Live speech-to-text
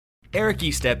Eric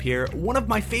Estep here. One of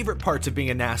my favorite parts of being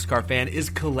a NASCAR fan is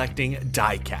collecting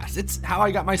diecast. It's how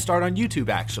I got my start on YouTube,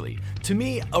 actually. To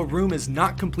me, a room is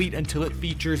not complete until it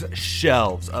features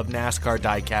shelves of NASCAR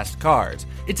diecast cars.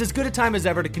 It's as good a time as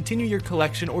ever to continue your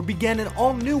collection or begin an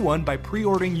all-new one by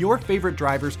pre-ordering your favorite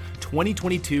driver's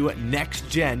 2022 Next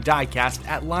Gen diecast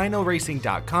at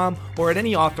LionelRacing.com or at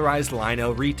any authorized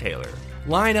Lionel retailer.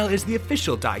 Lionel is the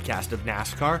official diecast of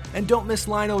NASCAR, and don't miss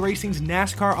Lionel Racing's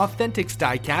NASCAR Authentics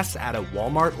diecasts at a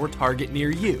Walmart or Target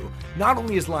near you. Not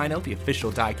only is Lionel the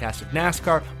official diecast of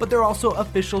NASCAR, but they're also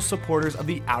official supporters of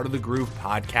the Out of the Groove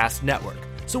podcast network.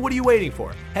 So what are you waiting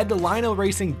for? Head to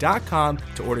LionelRacing.com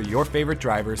to order your favorite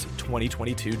driver's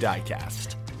 2022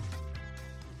 diecast.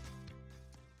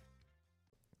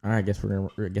 All right, I guess we're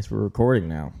recording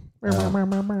now.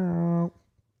 All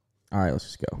right, let's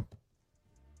just go.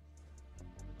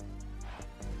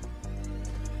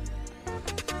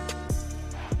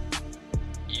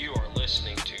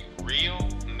 Listening to Real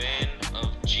Men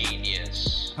of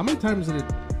Genius. How many times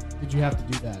did you have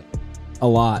to do that? A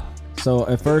lot. So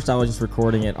at first I was just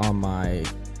recording it on my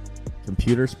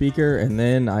computer speaker, and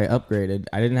then I upgraded.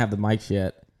 I didn't have the mics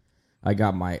yet. I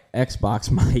got my Xbox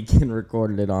mic and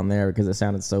recorded it on there because it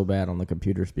sounded so bad on the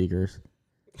computer speakers.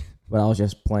 But I was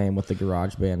just playing with the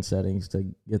GarageBand settings to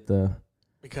get the...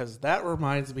 Because that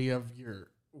reminds me of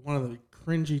one of the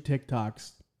cringy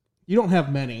TikToks. You don't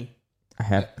have many. I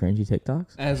have cringy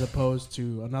TikToks? As opposed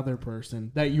to another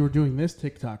person that you were doing this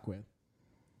TikTok with.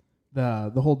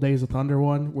 The whole Days of Thunder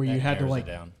one where you had to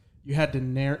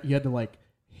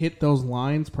hit those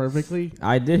lines perfectly.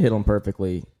 I did hit them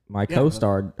perfectly. My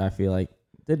co-star, I feel like,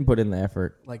 didn't put in the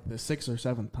effort. Like the 6th or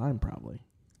 7th time probably.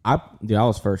 I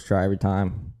was first try every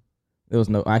time.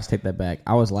 I take that back.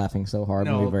 I was laughing so hard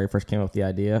when we very first came up with the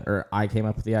idea, or I came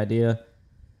up with the idea,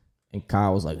 and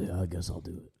Kyle was like, yeah, I guess I'll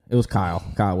do it. It was Kyle.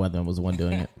 Kyle Weatherman was the one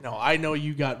doing it. No, I know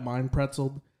you got mind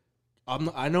pretzeled.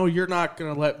 I know you're not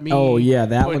going to let me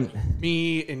put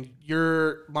me and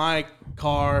my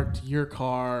car to your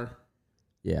car.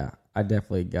 Yeah, I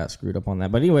definitely got screwed up on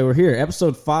that. But anyway, we're here.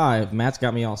 Episode 5. Matt's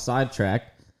got me all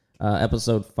sidetracked.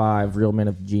 Episode 5, Real Men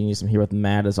of Genius. I'm here with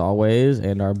Matt as always,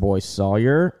 and our boy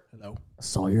Sawyer. Hello.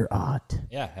 Sawyer Ott.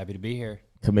 Yeah, happy to be here.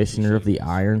 Commissioner of the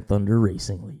Iron Thunder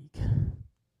Racing League.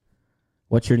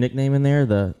 What's your nickname in there?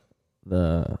 The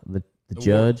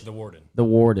judge? The warden. The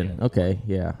warden. Yeah. Okay,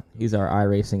 yeah. He's our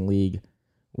iRacing League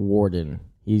warden.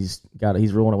 He's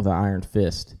ruling it with an iron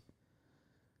fist.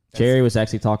 Jerry was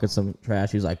actually talking some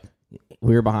trash. He was like,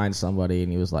 we were behind somebody,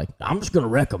 and he was like, I'm just going to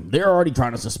wreck them. They're already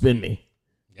trying to suspend me.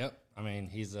 Yep. I mean,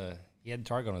 he had a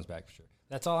target on his back for sure.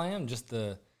 That's all I am, just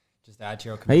the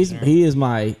ITO commissioner. He is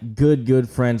my good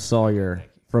friend Sawyer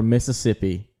from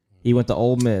Mississippi. He went to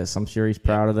Ole Miss. I'm sure he's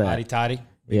proud of that. Mighty Toddy.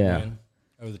 Yeah. Win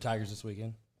over the Tigers this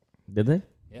weekend. Did they?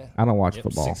 Yeah. I don't watch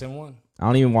football. 6-1. I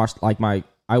don't even watch,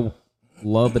 I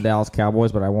love the Dallas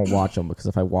Cowboys, but I won't watch them because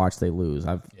if I watch, they lose.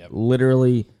 I've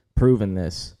literally proven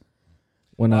this.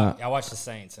 When I watched the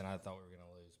Saints, and I thought we were going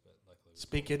to lose, but luckily.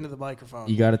 Speak into the microphone.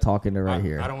 You got to talk into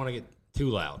here. I don't want to get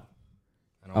too loud.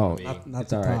 I don't want to be... Not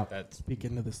it's the all top. right. Speak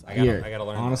into this. I got to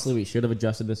learn. Honestly, we should have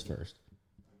adjusted this first.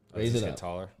 Raise it up.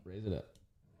 Taller. Raise it up.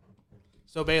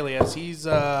 So Bailey, as he's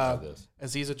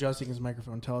adjusting his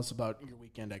microphone, tell us about your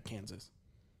weekend at Kansas.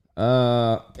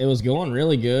 It was going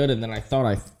really good, and then I thought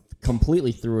I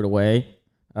completely threw it away.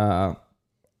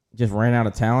 Just ran out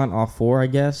of talent off 4, I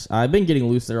guess. I've been getting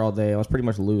loose there all day. I was pretty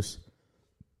much loose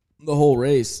the whole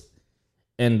race,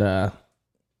 and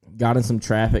got in some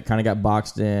traffic. Kind of got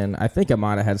boxed in. I think I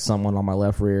might have had someone on my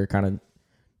left rear, kind of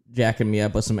jacking me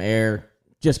up with some air.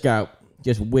 Just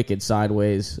wicked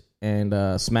sideways.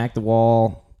 And smacked the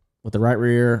wall with the right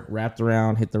rear, wrapped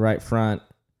around, hit the right front.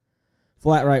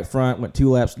 Flat right front, went 2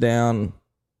 laps down.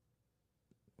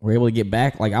 We're able to get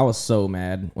back. I was so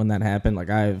mad when that happened.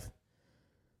 I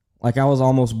was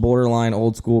almost borderline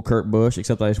old school Kurt Busch,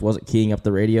 except I just wasn't keying up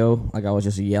the radio. I was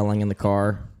just yelling in the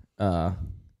car. But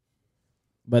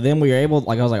then we were able,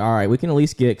 I was like, all right, we can at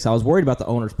least get, because I was worried about the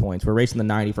owner's points. We're racing the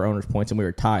 90 for owner's points, and we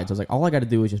were tied. So I was like, all I got to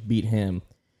do is just beat him,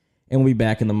 and we'll be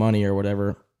back in the money or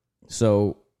whatever.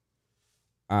 So,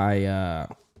 there you go.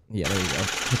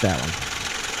 Hit that one.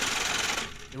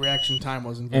 The reaction time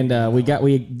wasn't. And we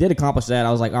did accomplish that.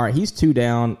 I was like, all right, he's 2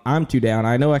 down. I'm 2 down.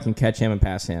 I know I can catch him and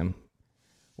pass him.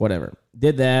 Whatever.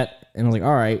 Did that, and I was like,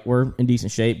 all right, we're in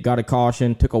decent shape. Got a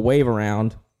caution, took a wave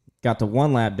around, got to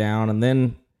 1 lap down, and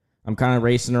then I'm kind of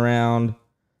racing around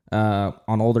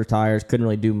on older tires. Couldn't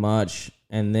really do much,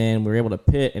 and then we were able to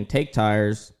pit and take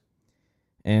tires.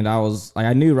 And I was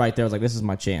I knew right there. I was like, this is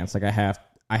my chance. I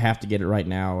have to get it right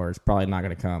now, or it's probably not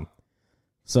going to come.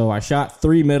 So I shot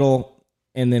 3 middle,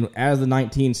 And then as the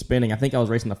 19 spinning, I think I was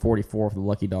racing the 44 for the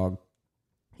Lucky Dog.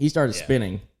 He started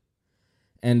spinning.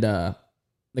 And the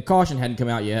caution hadn't come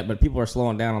out yet, but people are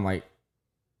slowing down. I'm like,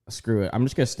 screw it. I'm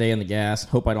just going to stay in the gas,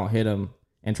 hope I don't hit him,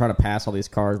 and try to pass all these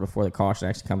cars before the caution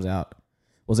actually comes out.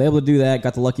 Was able to do that,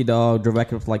 got the Lucky Dog, drove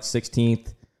back up to like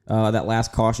 16th. That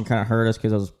last caution kind of hurt us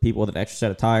because those people with an extra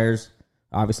set of tires.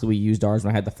 Obviously, we used ours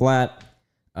when I had the flat.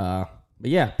 But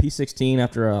yeah, P16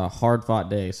 after a hard-fought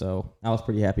day, so I was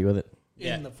pretty happy with it.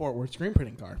 In the Fort Worth screen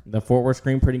printing car. The Fort Worth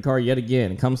screen printing car yet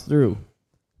again. It comes through.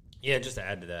 Yeah, just to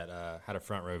add to that, had a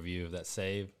front row view of that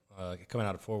save. Coming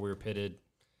out of 4, we were pitted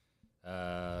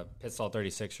pit stall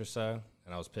 36 or so,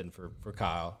 and I was pitting for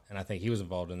Kyle, and I think he was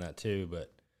involved in that too,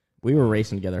 but we were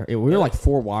racing together. We were like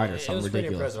 4 wide or something ridiculous. It was pretty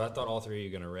impressive. I thought all 3 of you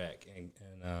were going to wreck, and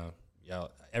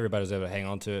everybody was able to hang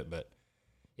on to it, but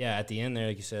yeah, at the end there,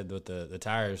 like you said, with the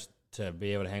tires, to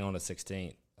be able to hang on to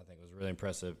 16th, I think was really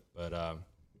impressive, but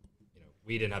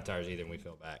we didn't have tires either, and we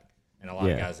fell back. And a lot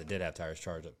of guys that did have tires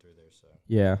charged up through there. So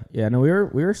yeah. No, we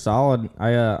were solid.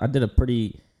 I did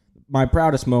my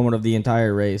proudest moment of the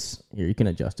entire race. Here, you can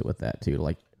adjust it with that too, to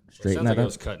like straighten that up. It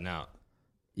was cutting out.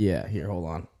 Yeah. Here, hold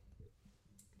on.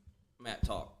 Matt,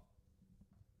 talk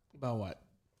about what?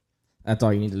 That's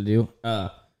all you need to do.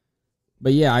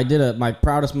 But yeah, I did my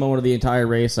proudest moment of the entire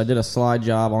race. I did a slide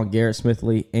job on Garrett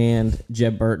Smithley and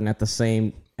Jeb Burton at the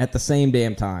same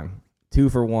damn time. 2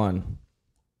 for 1.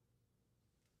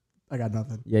 I got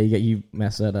nothing. Yeah, you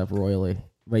messed that up royally.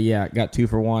 But yeah, got 2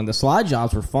 for 1. The slide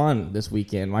jobs were fun this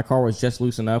weekend. My car was just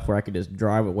loose enough where I could just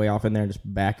drive it way off in there and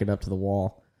just back it up to the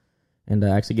wall and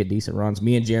actually get decent runs.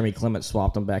 Me and Jeremy Clement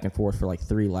swapped them back and forth for like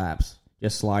 3 laps.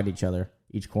 Just slide each other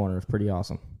each corner. It was pretty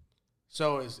awesome.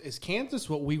 So is Kansas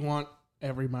what we want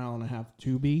every mile and a half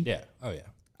to be? Yeah. Oh, yeah.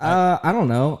 I don't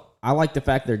know. I like the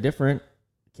fact they're different.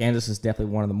 Kansas is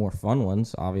definitely one of the more fun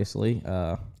ones, obviously.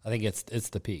 I think it's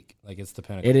the peak. Like, it's the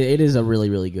pinnacle. It is a really,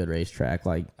 really good racetrack.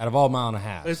 Like, out of all mile and a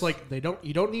half. It's like you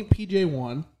don't need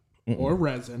PJ1 or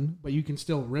resin, but you can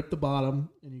still rip the bottom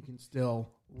and you can still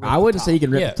rip I wouldn't say you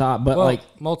can rip the top, but like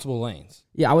multiple lanes.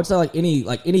 Yeah, I would say like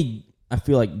any I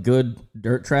feel like good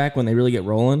dirt track when they really get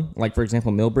rolling, like for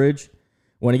example Millbridge,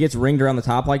 when it gets ringed around the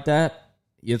top like that,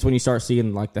 it's when you start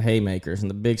seeing like the haymakers and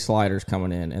the big sliders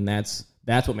coming in, and that's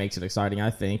what makes it exciting, I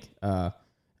think.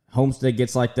 Homestead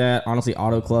gets like that. Honestly,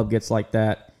 Auto Club gets like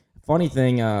that. Funny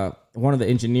thing, one of the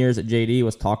engineers at JD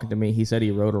was talking to me. He said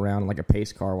he rode around like a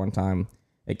pace car one time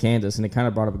at Kansas, and it kind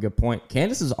of brought up a good point.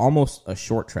 Kansas is almost a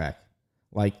short track.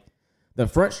 Like, the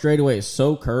front straightaway is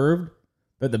so curved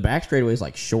that the back straightaway is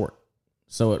like short.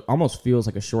 So it almost feels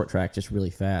like a short track, just really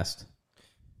fast.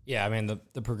 Yeah, I mean,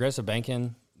 the progressive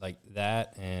banking, like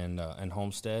that, and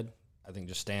Homestead, I think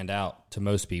just stand out to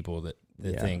most people that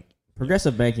think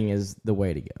progressive banking is the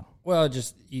way to go. Well,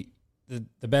 just the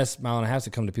best mile and a half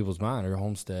that come to people's mind are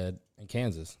Homestead and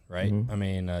Kansas, right? Mm-hmm. I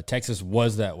mean, Texas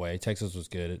was that way. Texas was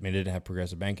good. I mean, it didn't have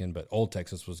progressive banking, but old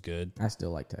Texas was good. I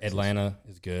still like Texas. Atlanta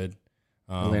is good.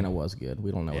 Atlanta was good.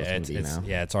 We don't know what it's going to be now.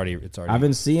 Yeah, it's already. I've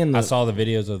been seeing. I saw the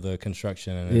videos of the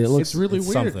construction, and it looks really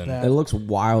weird. It looks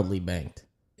wildly banked.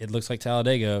 It looks like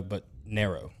Talladega, but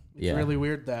narrow. It's really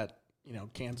weird that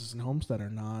Kansas and Homestead are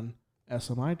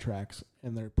non-SMI tracks,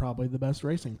 and they're probably the best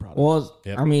racing product. Well,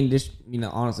 I mean, just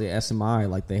honestly, SMI,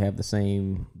 like they have the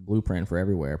same blueprint for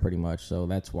everywhere, pretty much. So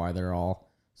that's why they're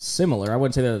all similar. I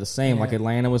wouldn't say they're the same. Yeah. Like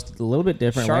Atlanta was a little bit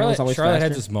different. Charlotte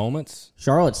had its moments.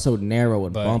 Charlotte's so narrow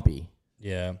and bumpy.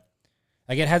 Yeah,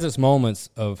 like it has its moments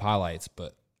of highlights,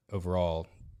 but overall,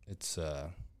 it's.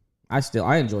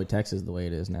 I enjoy Texas the way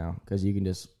it is now because you can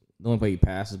just the only way you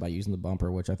pass is by using the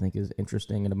bumper, which I think is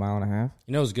interesting at a mile and a half.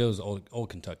 As goes old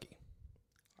Kentucky.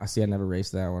 I see. I never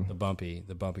raced that one. The bumpy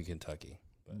Kentucky.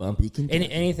 Bumpy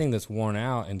Kentucky. Anything that's worn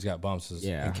out and's got bumps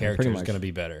and character is going to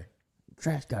be better.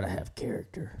 Track's got to have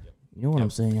character. Yep. You know what I'm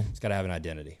saying? It's got to have an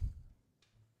identity.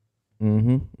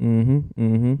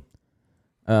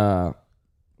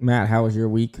 Matt, how was your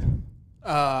week?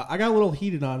 I got a little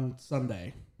heated on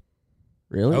Sunday.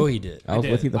 Really? Oh, he did. I was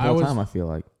with you the whole time, I feel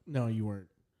like. No, you weren't.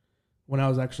 When I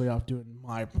was actually off doing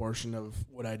my portion of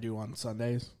what I do on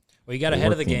Sundays. Well, you got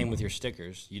ahead of the game with your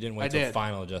stickers. You didn't wait until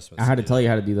final adjustments. I had to tell you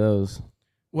how to do those.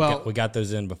 Well, we got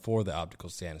those in before the optical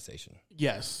sanitation.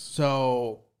 Yes.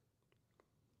 So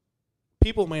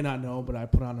people may not know, but I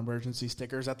put on emergency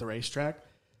stickers at the racetrack.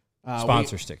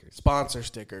 Sponsor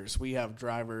stickers. We have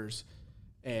drivers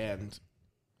and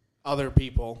other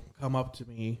people come up to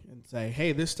me and say,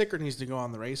 hey, this sticker needs to go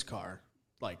on the race car,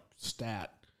 like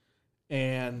stat.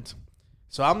 And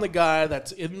so I'm the guy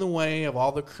that's in the way of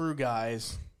all the crew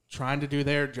guys trying to do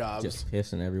their jobs. Just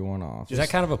pissing everyone off. Is that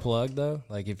kind of a plug though?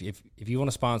 Like if you want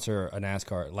to sponsor a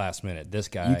NASCAR at last minute, this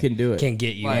guy You can do it. Can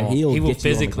get you. Right. On, He'll he will get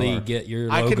you on the physically car. get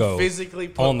your I logo. can physically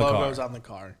put on the logos car. on the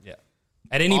car. Yeah.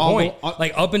 At any All point, the-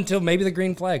 like up until maybe the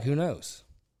green flag. Who knows?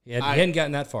 He hadn't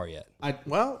gotten that far yet.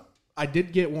 I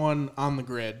did get one on the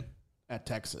grid at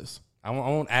Texas. I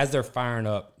won't as they're firing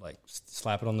up, like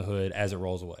slap it on the hood as it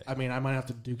rolls away. I mean, I might have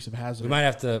to Dukes of Hazzard. We might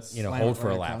have to, Slam hold it for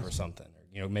a right lap across. or something.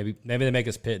 Maybe they make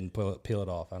us pit and peel it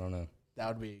off. I don't know. That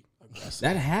would be aggressive.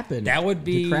 That happened. That would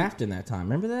be- to Kraft in that time.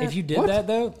 Remember that? If you did What? that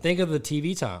though, think of the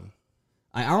TV time.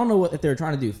 I don't know if they were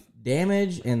trying to do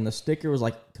damage and the sticker was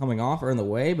like coming off or in the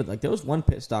way, but like there was one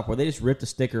pit stop where they just ripped a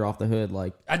sticker off the hood.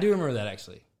 Like I do remember that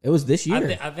actually. it was this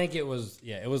year. I think it was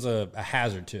a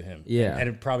hazard to him. Yeah. and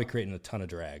it probably creating a ton of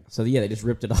drag. So yeah, they just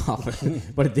ripped it off,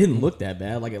 but it didn't look that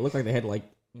bad. Like it looked like they had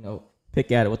to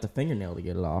pick at it with the fingernail to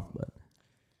get it off. But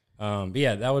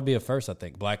Yeah, that would be a first. I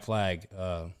think Black Flag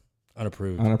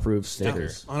unapproved. unapproved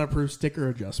stickers. Unapproved sticker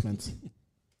adjustments.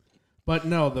 But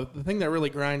no, the thing that really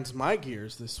grinds my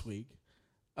gears this week,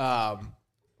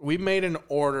 we made an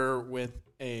order with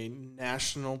a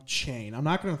national chain. I'm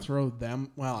not going to throw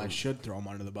them. Well, I should throw them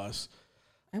under the bus.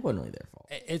 That wasn't really their fault.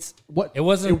 It's What? it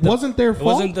wasn't. It wasn't their It fault?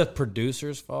 wasn't the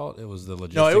producer's fault. It was the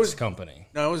logistics was- company.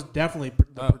 No, it was definitely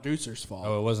the producer's fault.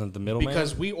 Oh, it wasn't the middleman.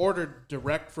 because we ordered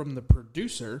direct from the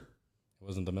producer, It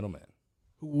wasn't the middleman.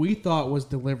 who we thought was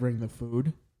delivering the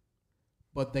food,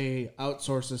 but they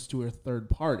outsourced us to a third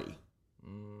party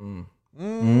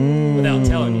Without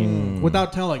telling you.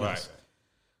 without telling Right. us.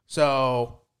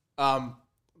 So,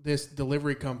 this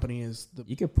delivery company is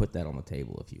You could put that on the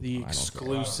table if you the want. I don't care.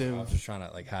 I exclusive, was just trying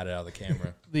to hide it out of the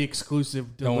camera. the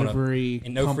exclusive Don't wanna- delivery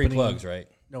And no company. free plugs, right?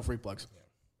 No free plugs.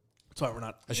 That's why we're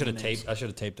not. I should have naming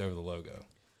names. taped over the logo.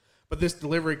 But this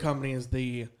delivery company is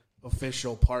the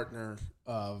official partner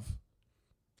of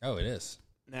Oh, it is.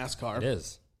 NASCAR. It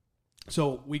is.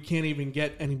 So we can't even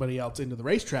get anybody else into the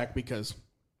racetrack because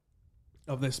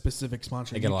of this specific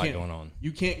sponsor. They got a lot can't- going on.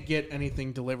 You can't get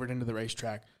anything delivered into the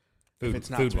racetrack if it's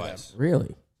not food through them. wise.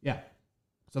 Really? Yeah.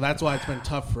 So that's why it's been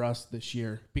tough for us this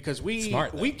year because we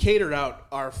Smart, though. we catered out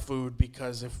our food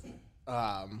because if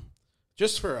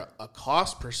just for a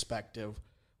cost perspective,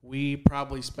 we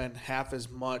probably spend half as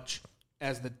much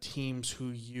as the teams who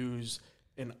use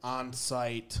an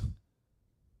on-site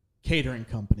catering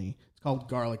company. It's called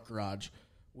Garlic Garage.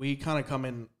 We kind of come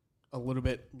in a little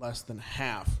bit less than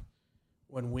half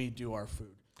when we do our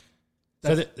food.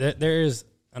 So there is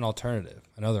an alternative,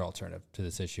 another alternative to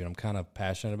this issue, and I'm kind of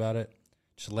passionate about it.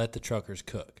 Just let the truckers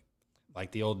cook.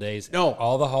 Like the old days. No.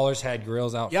 All the haulers had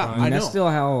grills out Yeah, front. I That's know. still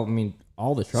how,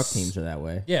 all the truck teams are that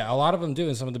way. Yeah, a lot of them do,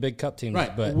 and some of the big cup teams.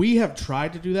 Right. But We have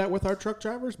tried to do that with our truck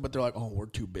drivers, but they're like, oh, we're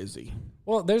too busy.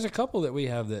 well, there's a couple that we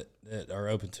have that are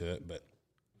open to it, but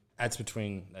that's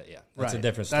between that's a Right.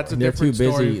 different story. That's a They're too different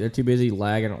busy. story. They're too busy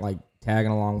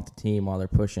tagging along with the team while they're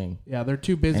pushing Yeah, they're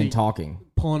too busy and talking.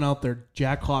 pulling out their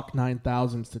Jackhawk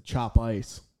 9000s to chop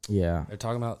ice. Yeah. They're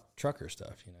talking about trucker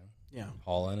stuff, Yeah,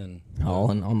 hauling and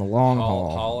Hauling on the long haul.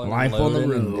 hauling, Life on the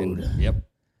loading, road. yep.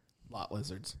 lot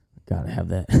lizards. Gotta have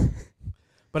that.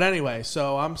 But anyway,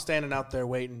 so I'm standing out there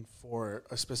waiting for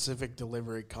a specific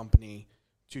delivery company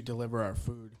to deliver our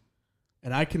food.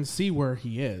 And I can see where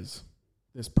he is,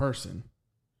 this person.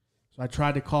 So I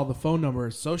tried to call the phone number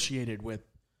associated with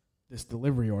this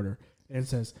delivery order, and it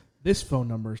says, this phone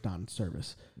number is not in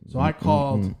service. So I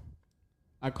called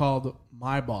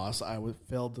my boss.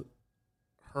 filled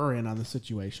her in on the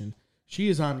situation. She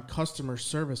is on customer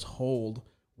service hold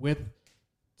with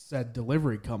said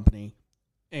delivery company.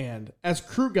 And as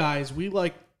crew guys, we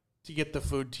like to get the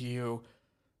food to you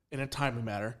in a timely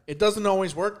manner. It doesn't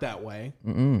always work that way.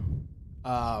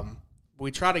 We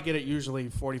try to get it usually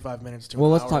 45 minutes to Well,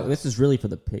 an let's hour. talk. This is really for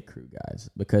the pit crew guys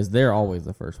because they're always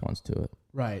the first ones to it.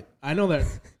 Right. I know that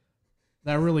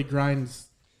that really grinds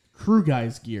crew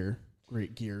guys' gears.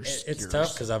 It's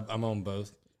tough because I'm on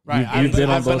both. Right. You've been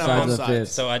on both sides of the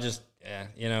fence. So I just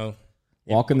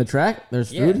Walking the track,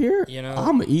 there's Yeah, food here. you know.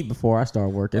 I'm gonna eat before I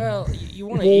start working. Well, you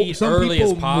want to Well, eat some early as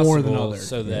people possible, more than others.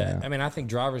 so that Yeah. I think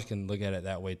drivers can look at it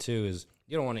that way too. Is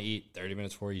you don't want to eat 30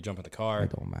 minutes before you jump in the car.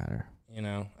 It don't matter.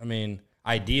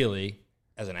 Ideally,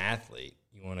 as an athlete,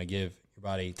 you want to give your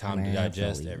body time An to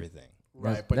digest athlete. everything.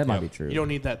 Right. But that might be true. you don't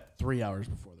need that 3 hours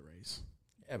before the race.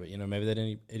 Yeah, but maybe they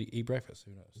didn't eat breakfast.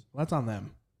 Who knows? Well, that's on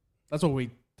them. That's what we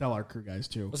tell our crew guys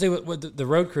too. Well, see, with the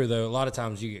road crew though, a lot of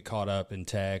times you get caught up in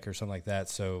tech or something like that,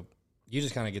 so you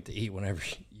just kind of get to eat whenever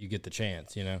you get the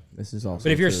chance, This is also.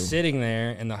 But if you're true. sitting there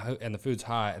and the food's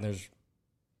hot and there's,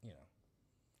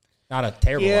 not a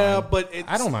terrible Yeah, line, but it's,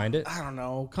 I don't mind it. I don't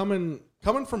know. Coming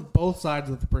coming from both sides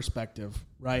of the perspective,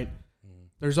 right?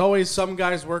 There's always some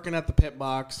guys working at the pit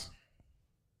box,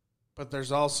 but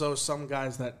there's also some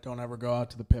guys that don't ever go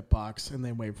out to the pit box and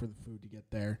they wait for the food to get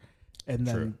there, and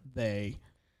then True.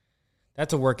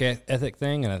 That's a work ethic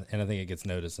thing, and I think it gets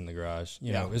noticed in the garage.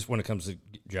 You know, just when it comes to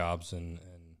jobs and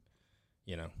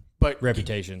you know, but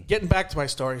reputation. Getting back to my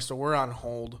story, so we're on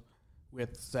hold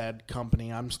with said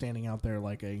company. I'm standing out there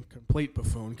like a complete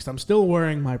buffoon because I'm still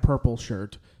wearing my purple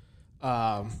shirt.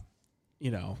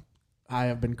 You know, I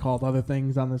have been called other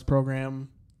things on this program.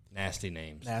 Nasty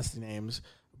names.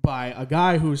 By a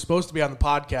guy who was supposed to be on the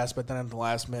podcast, but then at the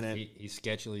last minute. He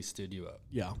sketchily stood you up.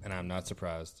 Yeah. And I'm not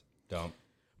surprised.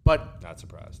 But not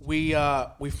surprised. We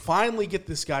finally get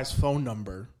this guy's phone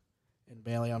number. And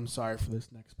Bailey, I'm sorry for this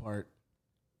next part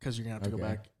because you're going to have to go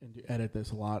back and edit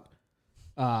this a lot.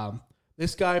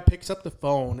 This guy picks up the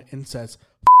phone and says,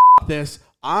 F this,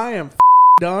 I am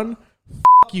done.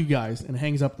 F you guys, and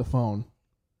hangs up the phone.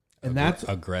 And that's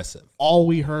aggressive. All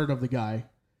we heard of the guy.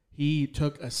 He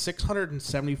took a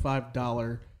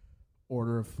 $675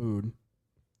 order of food,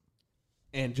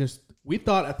 and we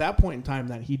thought at that point in time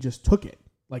that he just took it,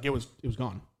 like it was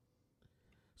gone.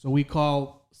 So we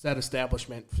call said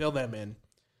establishment, fill them in,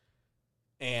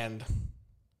 and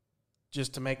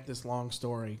just to make this long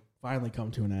story finally come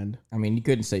to an end. I mean, you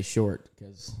couldn't say short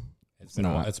because it's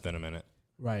been a minute,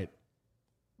 right?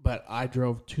 But I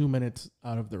drove 2 minutes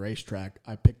out of the racetrack.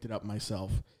 I picked it up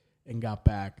myself and got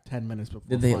back 10 minutes before.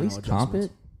 Did they at final least comp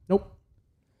it? Nope.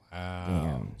 Wow.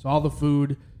 Damn. So all the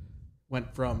food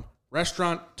went from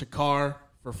restaurant to car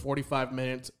for 45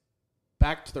 minutes,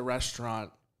 back to the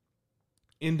restaurant,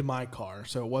 into my car.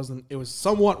 So it was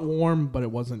somewhat warm, but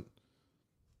it wasn't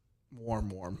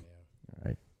warm. All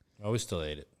right. Oh, we still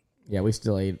ate it. Yeah, we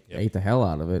still ate the hell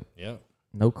out of it. Yep.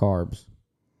 No carbs.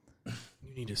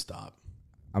 You need to stop.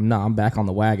 I'm back on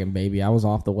the wagon, baby. I was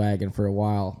off the wagon for a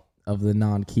while of the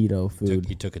non-keto food.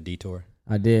 You took a detour.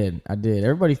 I did.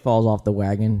 Everybody falls off the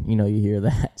wagon. You know, you hear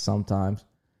that sometimes.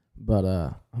 But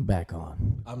I'm back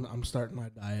on. I'm starting my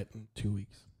diet in 2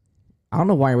 weeks. I don't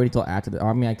know why you're waiting till after the.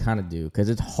 I mean, I kind of do because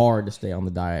it's hard to stay on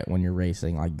the diet when you're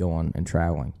racing, like going and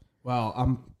traveling. Well,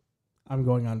 I'm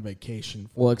going on vacation.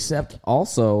 Well, except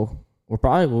also we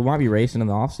might be racing in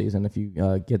the off season if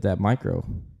you get that micro.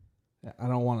 I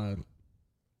don't want to.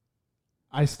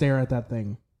 I stare at that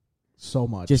thing so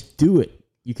much. Just do it.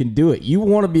 You can do it. You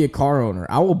want to be a car owner.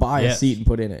 I will buy a seat and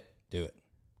put in it. Do it.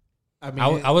 I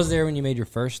mean, I was there when you made your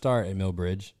first start at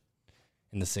Millbridge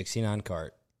in the 69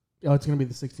 cart. Oh, it's going to be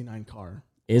the 69 car.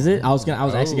 Is it? I was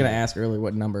actually gonna ask earlier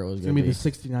what number it was It's going going to to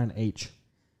be be. the 69H.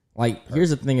 Like,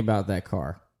 here's the thing about that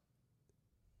car.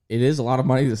 It is a lot of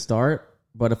money to start,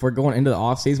 but if we're going into the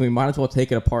off season, we might as well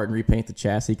take it apart and repaint the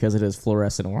chassis because it is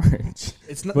fluorescent orange.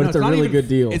 It's not, but it's a really good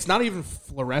deal. It's not even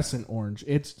fluorescent orange.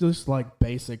 It's just like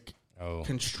basic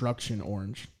construction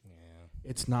orange. Yeah.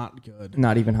 It's not good.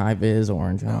 Not even high vis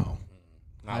orange. Huh? No,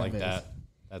 Not like that.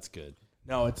 That's good.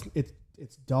 no,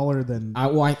 it's duller than.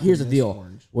 Here's the this deal.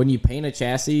 orange. When you paint a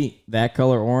chassis that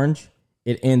color orange,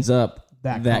 it ends up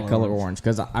that color orange.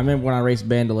 Because I remember when I raced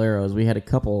Bandoleros, we had a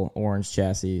couple orange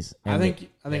chassis. I think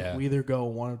Yeah. we either go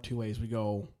one of two ways.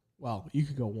 You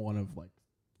could go one of like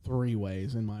three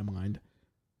ways in my mind.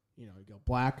 You go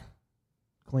black,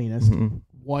 cleanest, Mhm.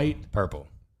 white. Purple.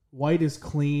 White is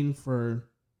clean for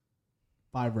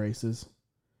 5 races,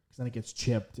 because then it gets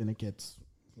chipped and it gets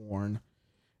worn,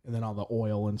 and then all the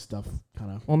oil and stuff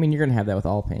kind of. Well, I mean, you're going to have that with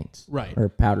all paints. Right. Or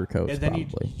powder coats, And then you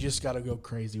probably. just got to go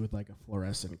crazy with like a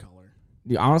fluorescent color.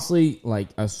 Dude, honestly, like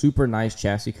a super nice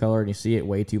chassis color, and you see it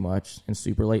way too much in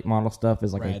super late model stuff,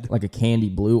 is like Red. a candy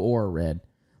blue or a red.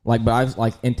 Like, but I've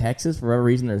like in Texas for whatever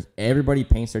reason, everybody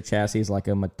paints their chassis like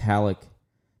a metallic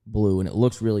blue, and it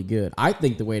looks really good. I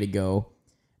think the way to go.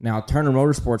 Now, Turner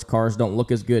Motorsports cars don't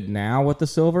look as good now with the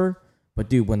silver, but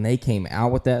dude, when they came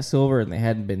out with that silver and they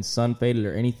hadn't been sun faded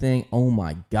or anything, oh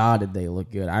my god, did they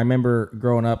look good! I remember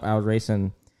growing up, I was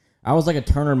racing. I was like a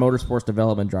Turner Motorsports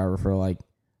development driver for like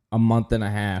a month and a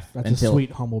half That's a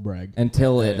sweet humble brag.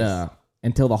 until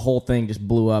the whole thing just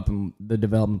blew up and the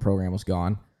development program was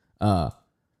gone.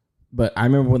 But I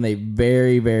remember when they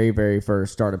very, very, very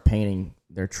first started painting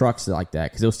their trucks like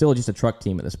that, because it was still just a truck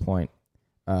team at this point.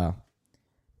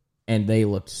 And they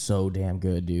looked so damn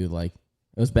good, dude. Like,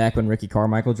 it was back when Ricky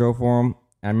Carmichael drove for them.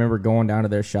 I remember going down to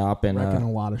their shop and Wrecking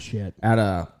a lot of shit.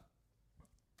 it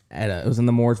was in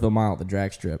the Mooresville Mile at the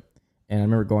drag strip. And I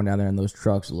remember going down there and those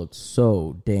trucks looked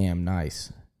so damn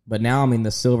nice. But now, I mean,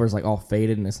 the silver's like all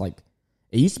faded and it's like,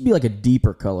 it used to be like a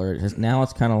deeper color. Now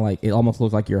it's kind of like, it almost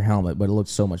looks like your helmet, but it looked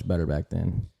so much better back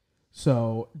then.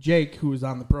 So Jake, who was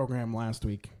on the program last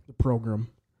week, the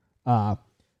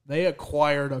they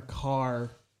acquired a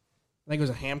car. I think it was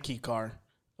a Hamkey car.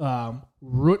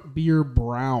 Root Beer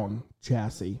Brown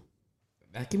chassis.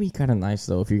 That can be kind of nice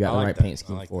though if you got I the like right that. paint I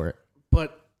scheme like for it.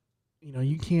 But,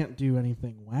 you can't do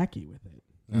anything wacky with it.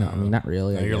 No, I mean not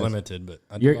really. No, I you're guess. limited, but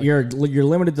I do You're like you're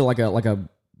limited to like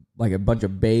a bunch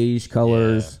of beige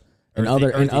colors and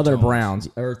Earthy other tones. browns,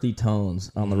 earthy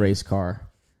tones on the race car.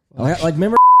 Like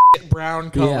remember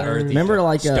Brown color. Yeah, earthy remember tone.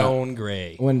 like stone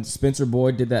gray. when Spencer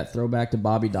Boyd did that throwback to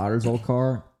Bobby Dotter's old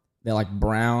car, that like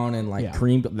brown and like Yeah.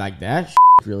 cream, like that is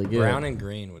really good. Brown and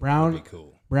green would Brown- be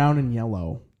cool. Brown and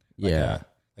yellow. yeah,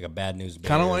 Like a bad news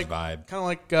Kind of Bears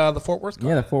like vibe. the Fort Worth car.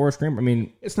 yeah, the Fort Worth Scream. I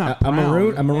mean, It's not a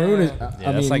maroon. A maroon is. Yeah,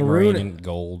 I that's mean, like maroon. green and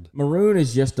gold. Maroon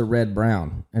is just the red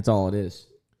brown. That's all it is.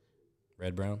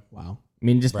 Red brown. Wow. I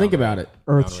mean, just think Brown about red. it.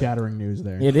 Earth-shattering news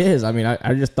there. It is. I mean,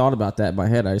 I just thought about that in my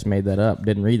head. I just made that up.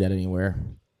 Didn't read that anywhere.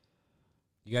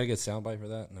 You got to get soundbite for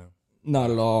that? No.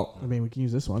 Not at all. I mean, we can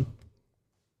use this one.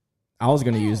 I was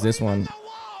going to use this one.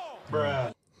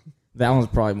 That one's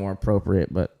probably more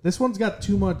appropriate, but This one's got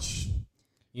too much.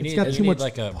 You It's need, got you too need much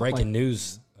like a breaking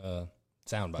news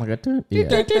soundbite. like a yeah.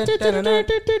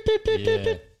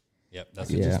 Yeah. Yep.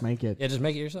 That's Yeah. Just make it. Yeah, just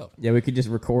make it yourself. Yeah, we could just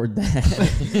record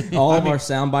that. All of our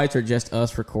sound bites are just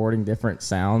us recording different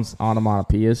sounds,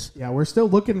 onomatopoeias. Yeah, we're still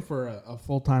looking for a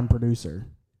full-time producer.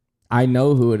 I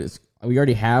know who it is. We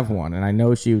already have one, and I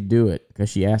know she would do it because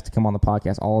she asked to come on the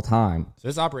podcast all the time. So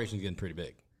this operation's getting pretty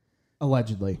big,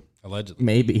 Allegedly. allegedly.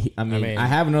 Maybe. I mean, mean, I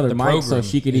have another the mic, so program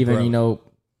she could is even, growing.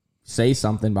 say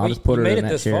something, but I'll Well, just put you her made in it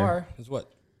that this chair. far. It's what,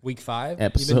 week 5? You've been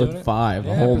doing Episode it? 5,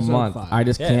 Yeah, a whole episode month. 5. I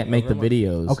just Yeah, can't make the over a month.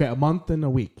 videos. Okay, a month and a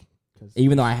week. 'Cause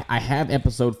Even though I have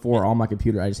episode 4 on my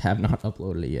computer, I just have not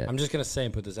uploaded it yet. I'm just gonna say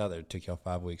and put this out there. It took y'all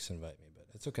 5 weeks to invite me, but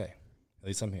it's okay. At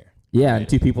least I'm here. Yeah, and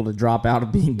 2 people to drop out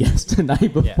of being guests the night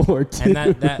Yeah. before, too.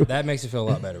 And that makes me feel a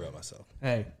lot better about myself.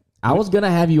 Hey, I was going to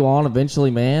have you on eventually,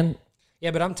 man.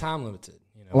 Yeah, but I'm time limited.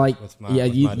 You know, Like, with yeah,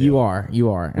 with you my deal.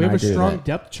 are. And we have I a do strong that.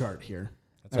 depth chart here.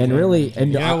 And really,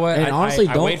 and You know what? And honestly,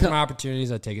 I don't wait for my come,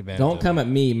 opportunities. I take advantage. don't of come it. at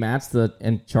me. Matt's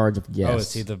in charge of guests. Oh,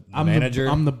 is he the I'm manager?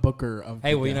 I'm the booker of.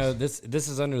 Hey, the well, you know guests. this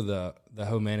is under the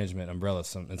home management umbrella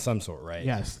in some sort, right?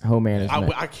 Yes. home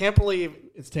management. I can't believe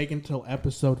it's taken till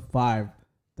episode 5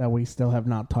 that we still have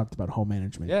not talked about home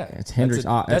management. Yeah, It's Hendrix.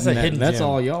 That's a hidden That's gem.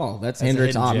 all y'all. That's a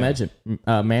Hendrix hidden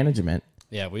gem. Management.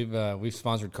 Yeah, we've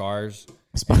sponsored cars,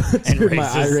 Sponsored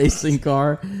my races. iRacing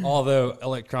car. although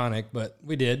electronic, but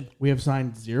we did. We have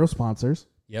signed 0 sponsors.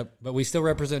 Yep, but we still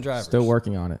represent drivers. Still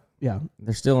working on it. Yeah.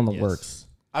 They're still in the Yes. works.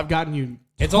 I've gotten you.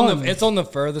 It's tons. on the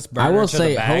furthest burner I will to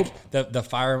say, the back. The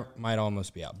fire might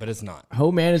almost be out, but it's not.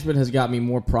 Home management has got me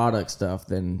more product stuff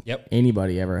than Yep.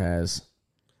 anybody ever has.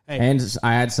 Hey. And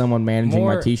I had someone managing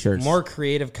my t-shirts. More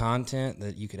creative content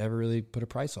that you could ever really put a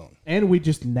price on. And we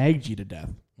just nagged you to death.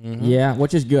 Yeah,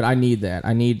 which is good. I need that.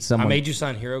 I need I someone. made you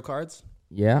sign hero cards.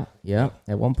 Yeah.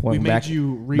 At one point, We made back,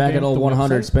 you back revamp at old the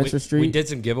 100 website? Spencer We Street. did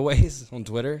some giveaways on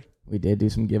Twitter. We did do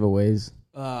some giveaways.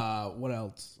 What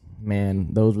else? Man,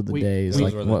 those were the days. Those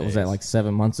Like, were the what was that? days. Like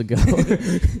 7 months ago.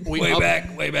 Way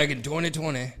back in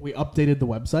 2020. We updated the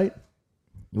website.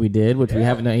 we did, which we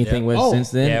haven't done anything Yeah. with Oh, since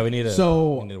then. Yeah, we need to.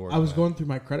 So we need to work I was on going through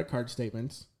my credit card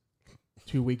statements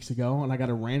 2 weeks ago, and I got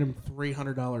a random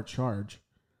 $300 charge.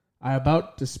 I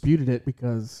about disputed it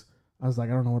because I was like,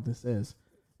 I don't know what this is.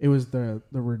 It was the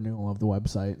renewal of the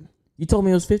website. You told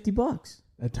me it was $50.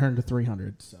 It turned to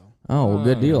 300. So Oh, well,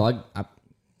 good deal. I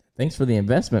thanks for the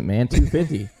investment, man.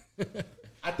 $250.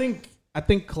 I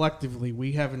think collectively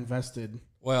we have invested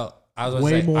Well, I was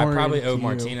Way going to say, I more probably into owe you.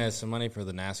 Martinez some money for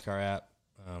the NASCAR app.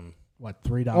 what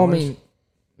 $3. Well, I mean,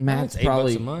 Matt's It's $8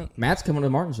 probably a month. Matt's coming to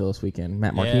Martinsville this weekend.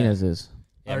 Matt Yeah. Martinez is.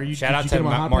 Yeah, Are you- shout did out you to get him a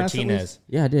hot pass at Martinez. least?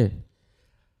 Yeah, I did.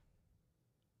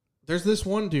 There's this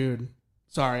one dude.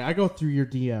 Sorry, I go through your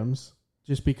DMs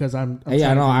just because I'm Hey, I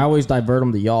trying know. to be- I always divert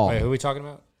them to y'all. Wait, who are we talking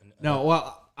about? No,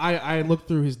 well, I look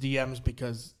through his DMs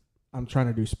because I'm trying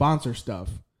to do sponsor stuff,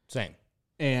 Same.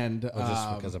 and Or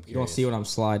just because I'm You don't curious. see what I'm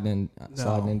sliding in.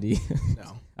 Sliding in D.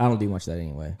 no, I don't do much of that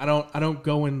anyway. I don't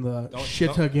go in the Don't-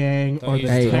 Shita gang don't or use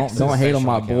the Hey, Texas. don't hate on official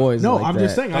my account. boys. No, like I'm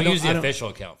just that. saying. Don't use the I don't, official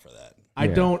account for that. I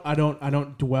Yeah.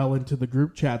 don't dwell into the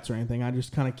group chats or anything. I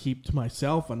just kind of keep to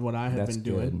myself and what I have That's been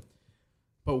doing. good.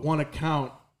 But one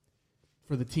account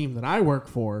for the team that I work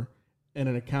for, and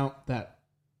an account that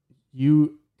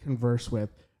you converse with,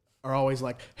 are always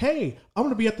like, "Hey, I'm going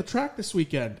to be at the track this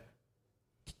weekend.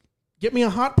 Get me a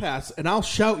hot pass, and I'll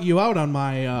shout you out on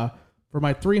my for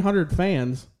my 300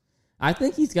 fans." I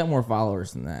think he's got more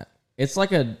followers than that. It's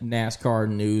like a NASCAR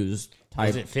news type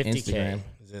Is it 50K? Instagram.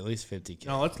 Is it at least 50K?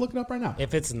 No, let's look it up right now.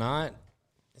 If it's not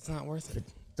worth it.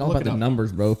 It's all Look about it the up.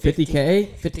 numbers, bro. 50K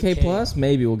 50K plus,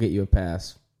 maybe we'll get you a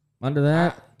pass. Under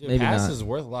that, Dude, maybe Pass not. is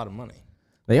worth a lot of money,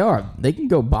 They are. They can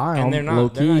go buy them. and they're low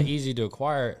not. They're not key. easy to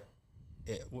acquire.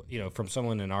 From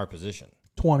someone in our position.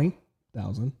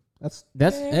 20,000. That's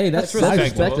That's respectable.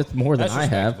 respect. It's more than That's I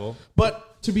have. respectable.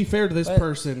 But to be fair to this But-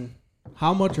 person,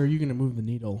 how much are you going to move the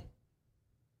needle?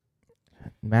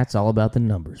 Matt's all about the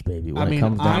numbers, baby. When I mean, it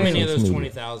comes down I- How to many of social those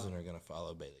media. 20,000 are going to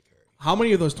follow Bailey Curry? How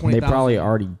many of those They 20,000? probably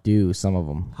already do. Some of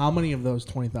them. How many of those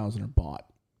 20,000 are bought?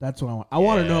 That's what I want. I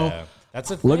want to know. Yeah, That's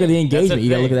a Look at the thing. That's a engagement. You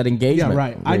got to look at thing. that engagement. Yeah,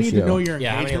 right. I need to ratio. know your Yeah,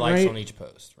 how many engagement likes rate. on each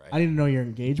post, right? I need to know your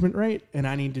engagement rate, and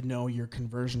I need to know your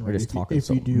conversion We're rate. just talking. If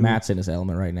So you do, Matt's in his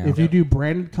element right now. if you do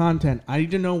branded content, I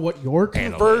need to know what your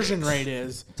conversion rate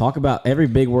is. Talk about every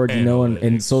big word you know in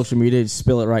Analytics. social media. Just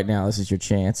spill it right now. This is your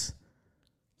chance.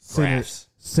 Graphs.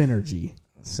 Synergy.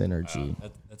 Synergy.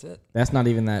 That's it. That's not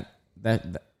even that.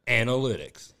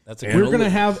 Analytics. That's a We're good going to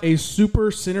have a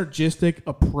super synergistic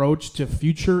approach to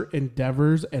future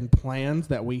endeavors and plans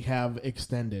that we have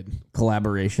extended.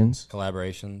 Collaborations.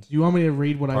 collaborations. Do you want me to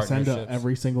read what I send to Partnerships.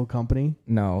 every single company?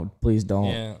 No, please don't.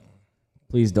 Yeah,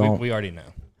 Please don't. we already know.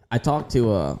 I talked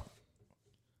to I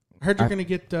heard you're going to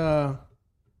get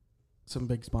some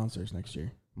big sponsors next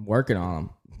year. I'm working on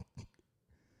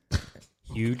them.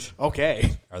 Huge?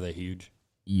 Okay. Are they huge?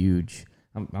 Huge.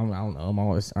 I don't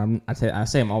know. I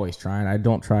say I'm always trying. I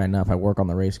don't try enough. I work on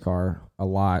the race car a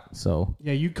lot. So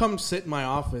Yeah, you come sit in my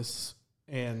office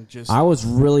and just I was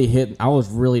really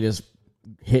just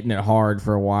hitting it hard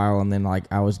for a while, and then like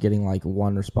I was getting like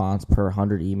one response per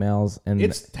 100 emails, and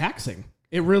it's taxing.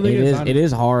 It really is. It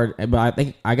is hard, but I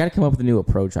think I got to come up with a new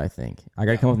approach. I got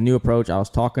to come up with a new approach. I was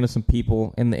talking to some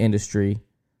people in the industry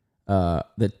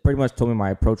that pretty much told me my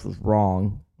approach was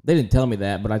wrong. They didn't tell me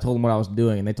that, but I told them what I was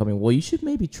doing, and they told me, well, you should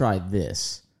maybe try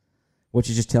this, which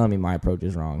is just telling me my approach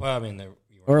is wrong. Well, I mean,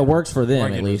 Or it works for them,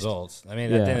 weren't at getting least. results. I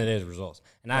mean, Yeah. at the end of the day, it's results.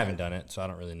 And I haven't done it, so I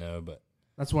don't really know. But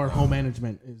That's where home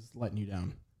management is letting you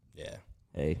down. yeah,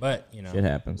 Hey, but you know, shit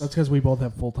happens. That's because we both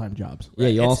have full-time jobs. Yeah,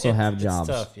 you It's- also have it's jobs.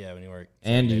 tough, yeah, when you work.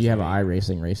 And 7 days you have a an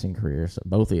week. racing career, so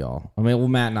both of y'all. I mean, well,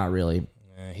 Matt, not really.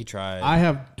 He tried. I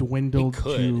have he dwindled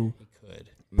could. to He could.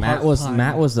 Matt was Part-time.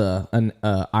 an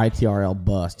ITRL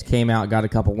bust. Came out, got a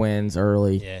couple wins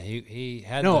early. Yeah, he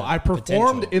had. No, the I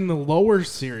performed potential. in the lower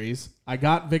series. I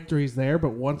got victories there,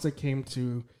 but once it came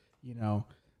to,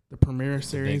 the Premier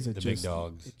series, the big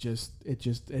dogs.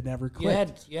 It never You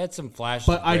clicked. had some flash.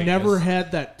 But I never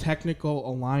had that technical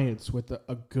alliance with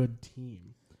a good team.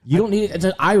 You don't need it's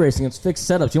an iRacing. It's fixed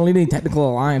setups. You don't need any technical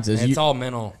alliances. It's all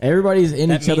mental. Everybody's in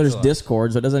That each other's means a lot.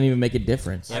 Discord, so it doesn't even make a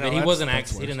difference. Yeah, know, but he that's- wasn't that's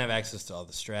he worse. didn't have access to all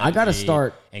the strategy. I gotta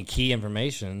start- and key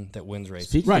information that wins races.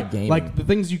 Speaking Right. of gaming, Like the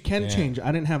things you can Yeah. change.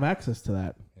 I didn't have access to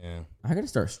that. Yeah, I gotta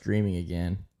start streaming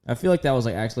again. I feel like that was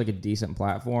like actually like a decent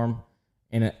platform,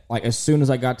 and it, like as soon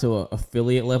as I got to a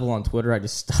affiliate level on Twitter, I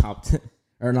just stopped.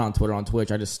 Or not on Twitter, on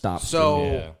Twitch, I just stopped. So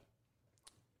yeah.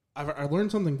 I learned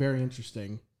something very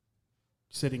interesting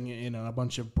sitting in a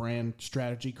bunch of brand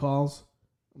strategy calls.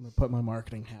 I'm going to put my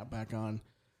marketing hat back on.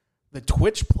 The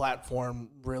Twitch platform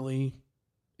really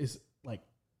is like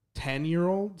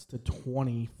 10-year-olds to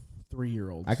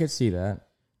 23-year-olds. I could see that.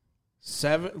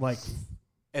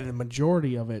 And the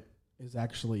majority of it is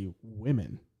actually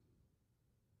women.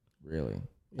 Really,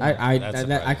 Yeah. I That's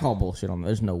I call bullshit on that.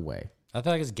 There's no way. I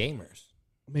feel like it's gamers.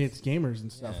 I mean, it's gamers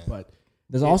and stuff, Yeah. but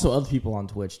There's also other people on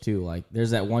Twitch too. Like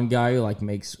there's that one guy who like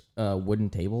makes wooden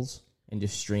tables and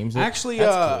just streams it. actually,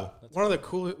 That's cool. one of the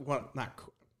cool, well, not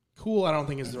cool, cool, I don't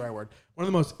think is the right word. One of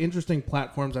the most interesting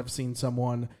platforms I've seen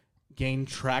someone gain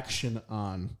traction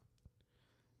on.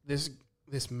 This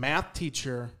math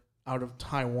teacher out of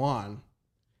Taiwan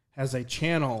has a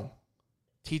channel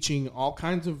teaching all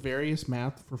kinds of various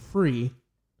math for free.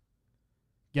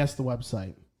 Guess the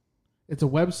website. It's a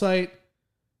website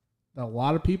that a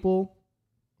lot of people,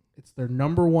 it's their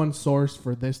number one source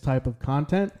for this type of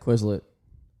content, Quizlet.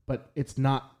 but it's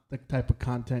not the type of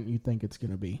content you think it's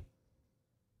going to be.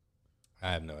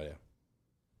 I have no idea.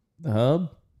 The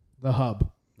Hub. The Hub.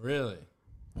 Really?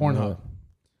 Pornhub.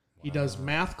 He does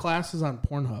math classes on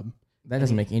Pornhub. That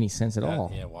doesn't make any sense at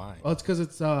all. Yeah. Why? Well, it's because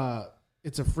it's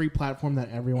a free platform that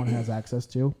everyone has access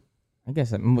to. I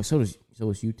guess that, so does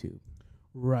YouTube.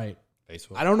 Right.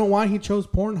 Facebook. I don't know why he chose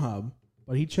Pornhub,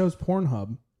 but he chose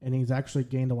Pornhub, and he's actually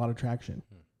gained a lot of traction.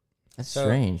 That's So,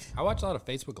 strange. I watch a lot of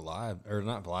Facebook Live, or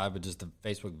not live, but just the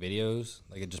Facebook videos.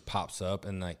 Like it just pops up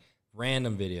and like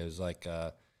random videos, like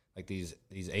these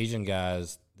Asian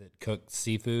guys that cook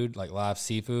seafood, like live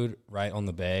seafood, right on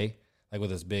the bay, like with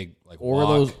this big like. Or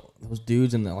wok. those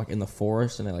dudes in the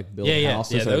forest and they like build Yeah,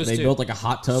 houses. those they two. built like a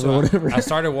hot tub So or whatever. I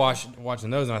started watching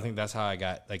those, and I think that's how I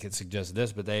got like it suggested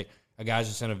this. But a guy's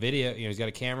just in a video. He's got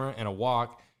a camera and a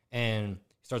wok, and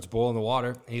He starts boiling the water,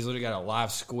 and he's literally got a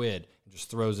live squid and just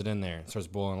throws it in there and starts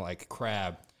boiling like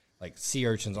crab, like sea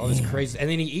urchins, all this crazy. And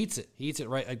then he eats it. He eats it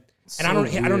right. And I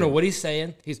don't know what he's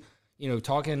saying. He's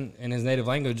talking in his native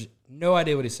language. No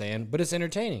idea what he's saying, but it's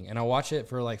entertaining. And I watch it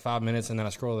for like 5 minutes, and then I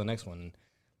scroll to the next one.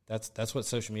 That's what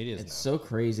social media is. It's so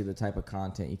crazy the type of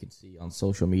content you can see on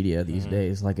social media these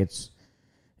days. Like it's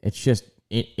just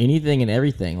anything and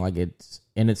everything. Like it's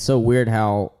so weird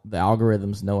how the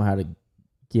algorithms know how to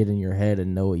get in your head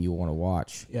and know what you want to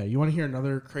watch. Yeah, you want to hear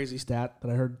another crazy stat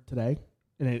that I heard today?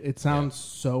 And it sounds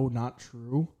so not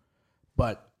true,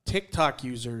 but TikTok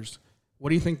users, what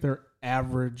do you think their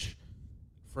average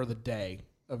for the day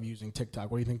of using TikTok?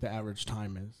 What do you think the average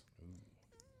time is?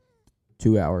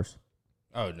 2 hours.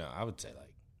 Oh, no, I would say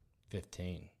like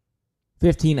 15.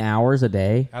 15 hours a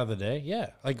day? Out of the day? Yeah.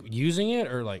 Like using it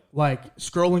or like... Like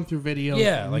scrolling through videos,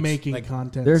 Yeah, like- making like-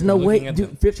 content. There's no way, looking at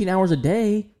dude, 15 hours a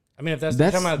day? I mean, if that's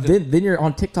That's talking about then you're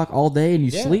on TikTok all day and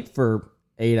you Yeah. sleep for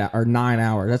 9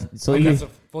 hours. That's so like, you, that's a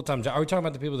full-time job. Are we talking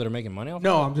about the people that are making money off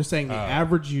No, of it? I'm just saying the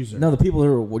average user. no, the people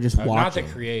who are just Not the watching.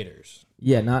 creators.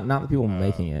 Yeah, not the people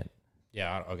making it.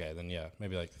 Yeah, okay, then yeah,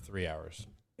 maybe like 3 hours.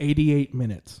 88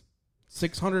 minutes.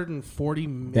 640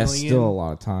 million. That's still a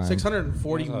lot of time.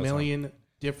 640 That's a lot of million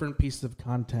different pieces of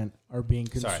content are being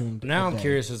Sorry. consumed. Now a I'm day.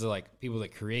 curious as to like people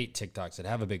that create TikToks that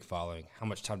have a big following, how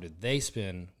much time do they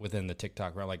spend within the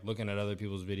TikTok realm, like looking at other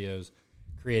people's videos,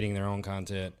 creating their own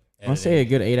content? I'll say a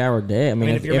good 8 hour day. I mean,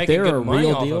 if you're if making they're good a money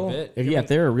real off of deal, it, if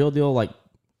they're a real deal like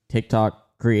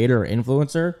TikTok creator or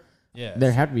influencer, yeah.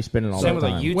 they have to be spending all Same that with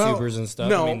time. like YouTubers Well, and stuff.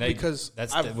 no, I mean, because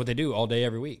that's I've- what they do all day,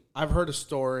 every week. I've heard a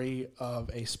story of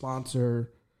a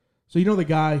sponsor. So you know the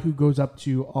guy who goes up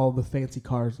to all the fancy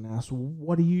cars and asks,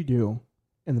 "What do you do?"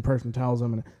 And the person tells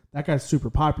him, and that guy's super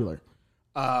popular.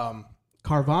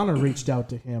 Carvana reached out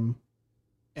to him,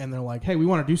 and they're like, "Hey, we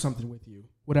want to do something with you,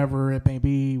 whatever it may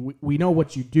be. We know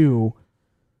what you do,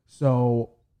 so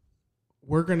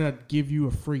we're gonna give you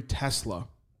a free Tesla,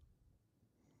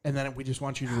 and then we just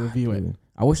want you to review it." Dude,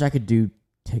 I wish I could do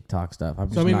TikTok stuff. I'm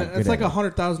just So I mean, not it's good like at a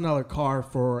it. $100,000 car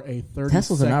for a 30.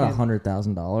 Teslas are not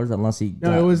 $100,000 unless he No,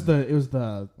 got, it was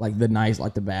the like the nice,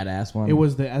 like the badass one. it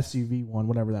was the SUV one,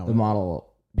 whatever that the was.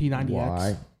 Model P90X.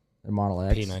 Y, the Model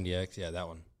X. P90X, yeah, that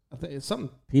one. I think it's something.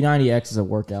 P90X is a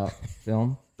workout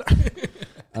film.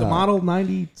 The Model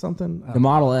 90 something. The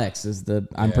Model X is the.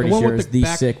 I'm Yeah. pretty The one sure with is the the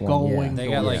back sick one. Yeah. going- They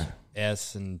got like Yeah.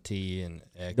 S and T and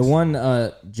X. The one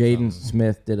Jaden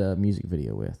Smith did a music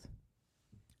video with.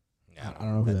 Yeah, I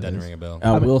don't know who that doesn't is. ring a bell.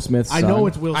 Will Smith's I know son.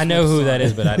 it's Will. I know Smith's who son. that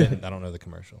is, but I don't know the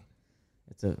commercial.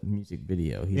 It's a music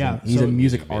video. He's Yeah, he's so- a music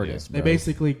Music video. artist. They bro.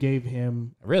 basically gave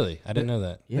him. Really, I didn't know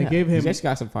that. Yeah. gave him- He's actually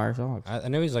got some fire songs. I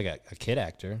know he's like a kid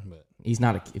actor, but He's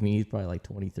not. I mean, he's probably like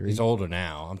 23. he's older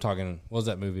now. I'm talking. What was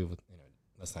that movie with?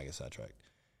 Let's not get sidetracked.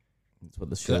 That's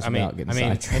what the show's I mean, about. Getting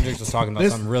sidetracked. Hendrix was talking about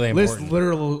This something really this important.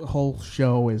 literal whole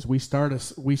show is we start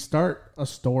a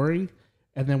story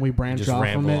and then we branch Just off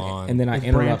from ramble it. on. and then I We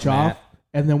interrupt branch off Matt.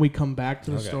 and then we come back to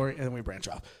the Okay. story and then we branch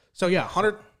off. So yeah,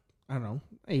 100. I don't know,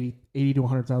 80 to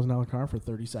 $100,000 car for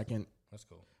 30-second. That's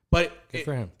cool. But Good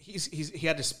for him. He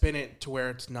had to spin it to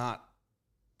where it's not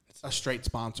a straight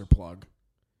sponsor plug.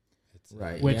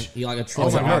 Right. Which- he like a Oh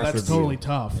triple my god, honest that's review. totally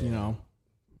tough, you know.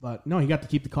 But no, he got to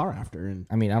keep the car after, and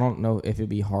I mean, I don't know if it'd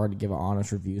be hard to give an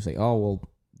honest review. Say, oh well,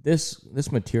 this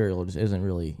material just isn't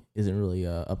really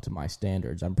up to my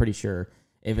standards. I'm pretty sure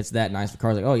if it's that nice, the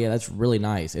car's like, oh yeah, that's really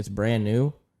nice. It's brand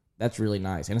new. That's really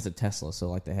nice, and it's a Tesla, so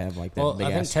like they have like that Well, big I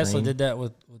think ass Tesla screen. did that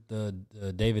with the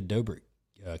David Dobrik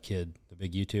kid, the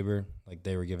big YouTuber. Like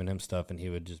they were giving him stuff, and he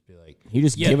would just be like, He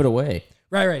just Yeah. give it away.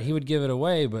 right. He would give it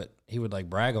away, but he would like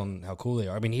brag on how cool they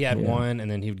are. I mean, he had Yeah. one, and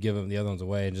then he would give him the other ones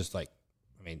away, and just like,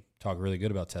 I mean, talk really good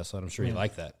about Tesla. And I'm sure he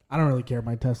liked that. I don't really care.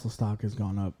 My Tesla stock has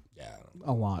gone up Yeah.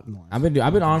 a lot in the last.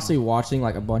 I've been honestly watching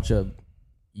like a bunch of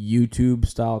YouTube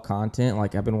style content.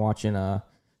 Like I've been watching this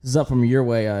is up from your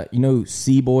way. You know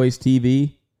Sea Boys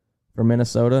TV from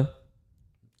Minnesota.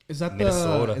 Is that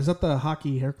Minnesota. the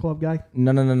hockey hair club guy?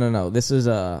 No. This is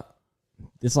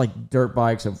this like dirt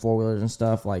bikes and 4-wheelers and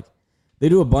stuff. Like they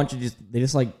do a bunch of they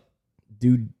just like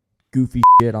do goofy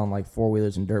shit on like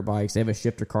 4-wheelers and dirt bikes. They have a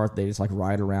shifter cart. They just like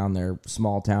ride around their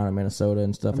small town in Minnesota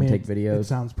and stuff and take It videos.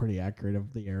 sounds pretty accurate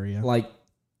of the area. Like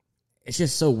it's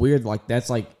just so weird. Like that's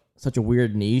like such a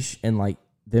weird niche, and like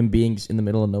them being just in the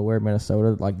middle of nowhere,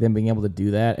 Minnesota, like them being able to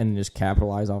do that and just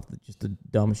capitalize off just the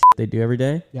dumb shit they do every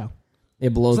day. Yeah.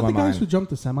 It blows Is that my the guys mind. who jumped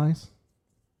the semis?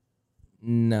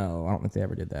 No, I don't think they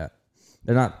ever did that.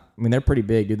 They're not. I mean, they're pretty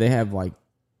big, dude. They have like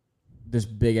this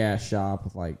big ass shop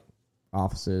with like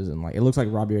offices and like it looks like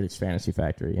Robbie Riddick's Fantasy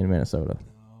Factory in Minnesota.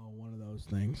 Oh, one of those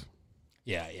things.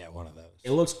 Yeah, one of those.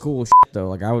 It looks cool as shit, though.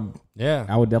 Like I would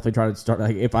definitely try to start.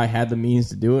 Like if I had the means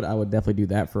to do it, I would definitely do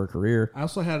that for a career. I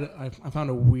also I found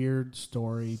a weird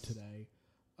story today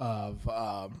of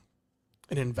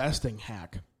an investing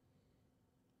hack.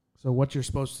 So what you're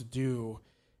supposed to do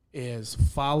is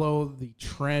follow the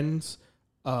trends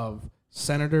of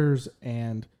senators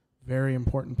and very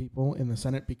important people in the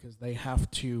Senate because they have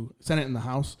to Senate and the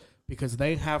House because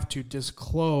they have to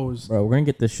disclose. Bro, we're gonna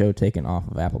get this show taken off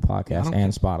of Apple Podcasts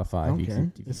and Spotify. I don't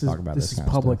care. This is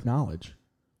public knowledge.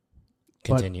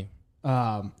 Continue.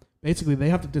 But, basically, they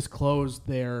have to disclose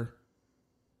their.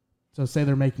 So, say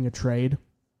they're making a trade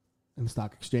in the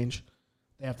stock exchange,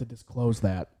 they have to disclose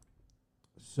that.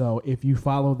 So, if you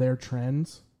follow their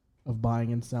trends of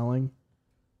buying and selling,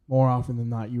 more often than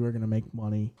not, you are going to make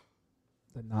money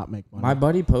than not make money. My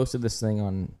buddy posted this thing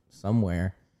on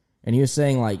somewhere, and he was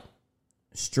saying like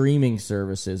streaming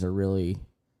services are really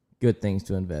good things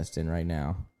to invest in right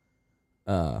now.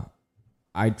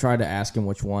 I tried to ask him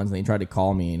which ones, and he tried to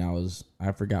call me, and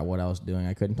I forgot what I was doing.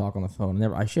 I couldn't talk on the phone.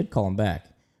 I should call him back.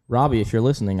 Robbie, if you're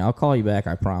listening, I'll call you back.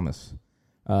 I promise.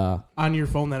 On your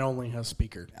phone that only has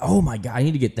speaker. Oh my god, I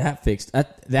need to get that fixed.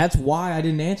 That's why I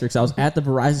didn't answer, because I was at the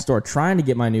Verizon store trying to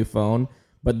get my new phone,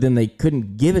 but then they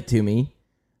couldn't give it to me.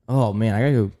 Oh man, I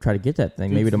gotta go try to get that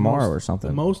thing. Maybe tomorrow or something.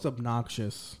 The most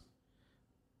obnoxious.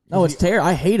 No, it's terrible.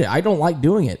 I hate it. I don't like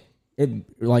doing it.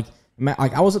 Like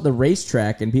I was at the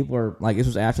racetrack and people are like, this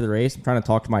was after the race. I'm trying to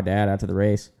talk to my dad after the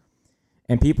race,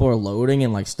 and people are loading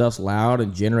and like stuff's loud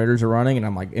and generators are running, and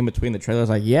I'm like in between the trailers,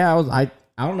 like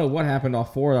I don't know what happened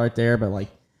off 4 right there, but like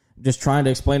just trying to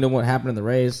explain to them what happened in the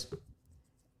race,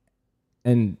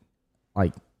 and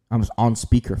like I'm on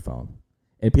speakerphone.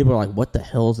 And people are like, what the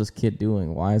hell is this kid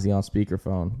doing? Why is he on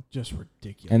speakerphone? Just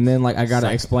ridiculous. And then, like, I got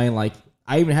to explain, like,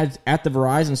 I even had at the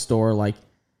Verizon store, like,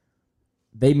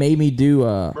 they made me do,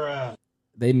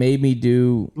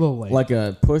 like,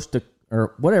 a push to,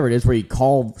 or whatever it is, where you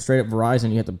call straight up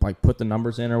Verizon, you have to, like, put the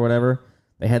numbers in or whatever.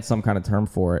 They had some kind of term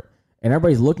for it. And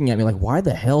everybody's looking at me like, why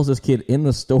the hell is this kid in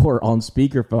the store on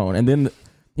speakerphone? And then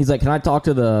he's like, can I talk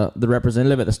to the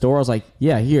representative at the store? I was like,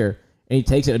 yeah, here. And he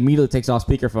takes it, immediately takes off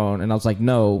speakerphone. And I was like,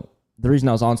 no, the reason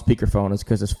I was on speakerphone is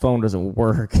because his phone doesn't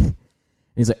work. And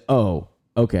he's like, oh,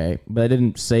 okay. But that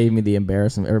didn't save me the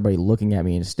embarrassment of everybody looking at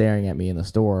me and staring at me in the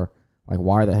store. Like,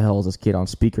 why the hell is this kid on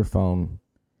speakerphone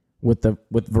with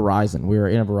Verizon? We were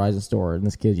in a Verizon store, and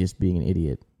this kid's just being an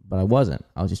idiot. But I wasn't.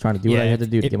 I was just trying to do what I had to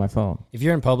do to get my phone. If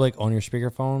you're in public on your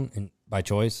speakerphone and by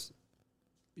choice,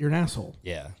 you're an asshole.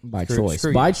 Yeah. By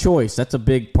choice. That's a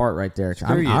big part right there.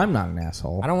 I'm not an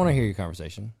asshole. I don't want to hear your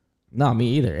conversation. No,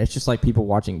 me either. It's just like people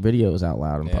watching videos out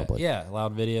loud in public. Yeah,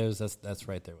 loud videos. That's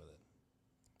right there with it.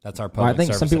 That's our public I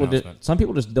think service some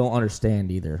people just don't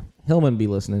understand either. Hillman be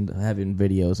listening to having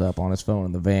videos up on his phone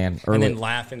in the van early. And then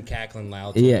laughing, cackling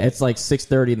loud. Yeah, it's like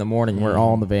 6:30 in the morning. We're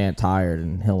all in the van tired,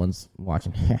 and Hillman's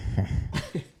watching.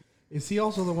 Is he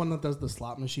also the one that does the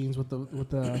slot machines with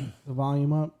the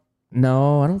volume up?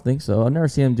 No, I don't think so. I've never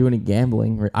seen him do any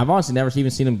gambling. I've honestly never even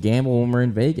seen him gamble when we're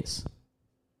in Vegas.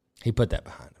 He put that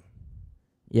behind him.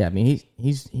 Yeah, I mean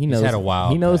he knows. Had a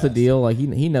wild he knows past. the deal. Like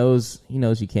he knows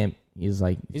you can't. He's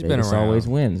like He's Vegas been around. always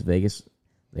wins. Vegas,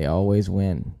 they always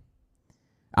win.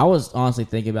 I was honestly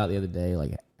thinking about the other day,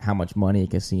 like how much money a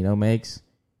casino makes.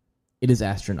 It is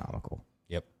astronomical.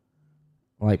 Yep.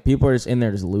 Like people are just in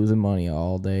there just losing money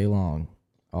all day long,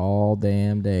 all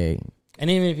damn day. And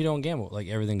even if you don't gamble, like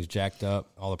everything's jacked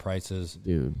up, all the prices,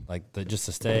 Dude. Like just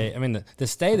to stay. I mean, the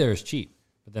stay there is cheap,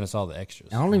 but then it's all the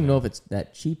extras. I don't even know if it's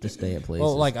that cheap to stay at places.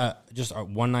 Well, like just a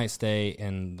one night stay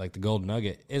in like the Gold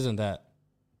Nugget isn't that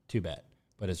too bad,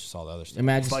 but it's just all the other stuff.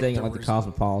 Imagine like staying the at like the worst.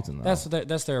 Cosmopolitan though.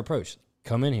 That's their approach.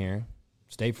 Come in here,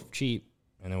 stay cheap,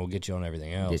 and then we'll get you on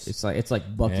everything else. It's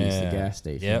like Buc-ee's, the gas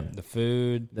station. Yep, the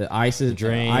food. The ice and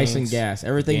drinks, gas,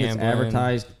 everything that's gambling.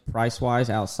 advertised price wise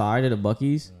outside at a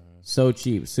Buc-ee's, so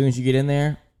cheap. As soon as you get in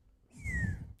there,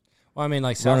 Well, I mean,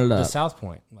 like Run it the up. South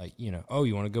Point, like you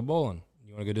want to go bowling,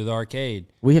 you want to go do the arcade,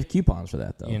 we have coupons for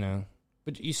that though.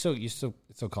 but it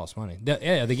still costs money.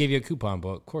 They give you a coupon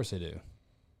book, of course they do.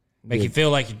 Make you feel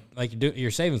like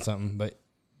you're saving something, but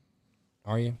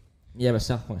are you? Yeah, but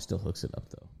South Point still hooks it up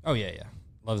though. Oh yeah,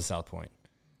 love the South Point.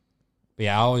 But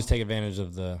yeah, I always take advantage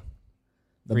of the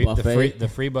buffet. the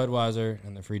free Budweiser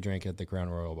and the free drink at the Crown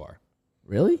Royal Bar.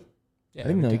 Really? Yeah, I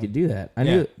didn't know every you time. could do that. I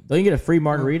Yeah. knew. Don't you get a free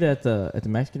margarita at the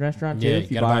Mexican restaurant too Yeah, if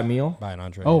you gotta buy a meal? buy an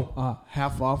entree. Oh,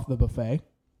 half off the buffet.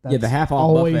 Yeah, the half off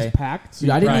always buffet. packed. Dude,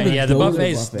 I didn't right? even Yeah, the go to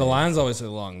buffets. buffet. The line's always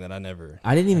so long that I never.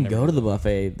 I didn't even never go to did. the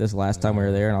buffet this last time we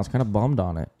were there, and I was kind of bummed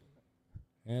on it.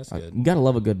 Yeah, that's Like, good. you gotta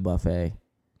love a good buffet.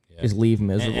 Yeah. Just leave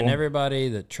miserable. And everybody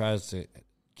that tries to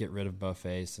get rid of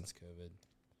buffets since COVID.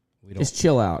 We Just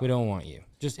chill out. We don't want you.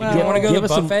 Just Well, if you want to go to give the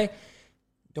us some- buffet,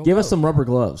 don't Give go. us some rubber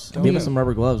gloves. Don't Give go. us some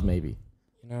rubber gloves, maybe.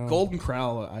 You know? Golden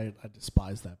Corral, I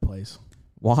despise that place.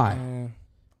 Why?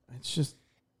 It's just,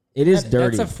 It is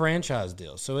dirty. That's a franchise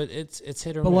deal, so it's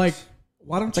hit or but miss. like,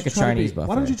 why don't like you a try Chinese to be, why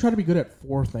buffet. don't you try to be good at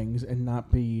 4 things and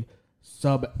not be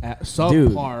Dude,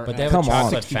 subpar? but they at have a Come on.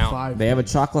 chocolate 65 fountain. They have a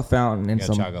things? chocolate fountain and You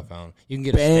got a some chocolate fountain. You can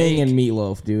get a bang steak. and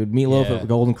meatloaf, dude. Meatloaf Yeah. at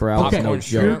Golden Corral is Okay, no Popcorn joke.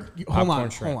 shrimp. hold Popcorn on,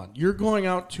 shrimp. hold on. You're going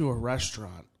out to a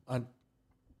restaurant.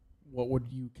 What would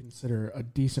you consider a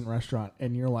decent restaurant?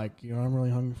 And you're like, you know what I'm really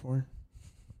hungry for?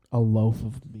 A loaf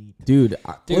of meat. Dude,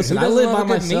 Dude, listen, who I doesn't live love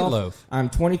by a good myself. meatloaf? I'm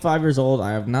 25 years old.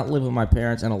 I have not lived with my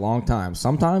parents in a long time.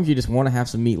 Sometimes you just want to have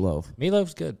some meatloaf.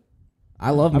 Meatloaf's good. I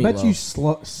love I meatloaf. bet you And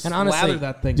slather honestly,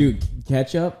 that thing. dude,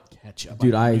 ketchup. Ketchup.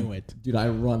 Dude, I knew it.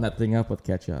 run that thing up with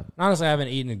ketchup. Honestly, I haven't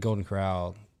eaten at Golden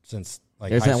Corral since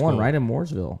like There's high that school. one right in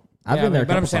Mooresville. I've Yeah, been there,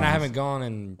 but I'm couple saying I times. haven't gone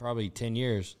in probably 10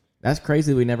 years. That's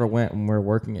crazy. We never went when we were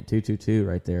working at 222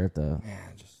 right there at the. Man,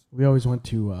 just We always went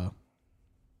to.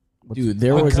 Dude,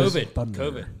 there oh, was this- COVID. Thunder.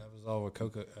 COVID. That was all what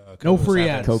Coco. No COVID free was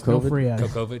ads. happening. Co-COVID? No free ads.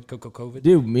 COVID.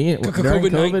 Dude, me during COVID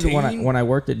COVID-19? when I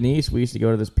worked at Nice, we used to go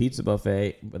to this pizza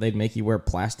buffet, but they'd make you wear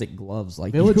plastic gloves.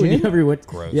 Like Village Inn? whenever we went,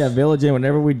 Gross. yeah, Village Inn.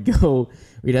 Whenever we'd go,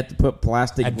 we'd have to put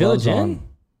plastic At gloves Village on. Inn?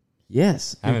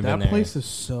 Yes, I haven't That been there. place is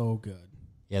so good.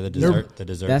 Yeah, the They're-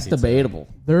 dessert. that's pizza. debatable.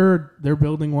 They're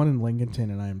building one in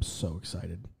Lincolnton, and I am so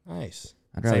excited. Nice.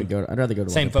 I'd rather Same- go. I'd rather go to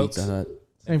same like a folks. Pizza Hut.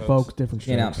 Same folks, different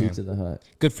In out strokes. Pizza the Hut.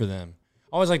 Good for them.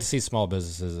 I always like to see small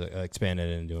businesses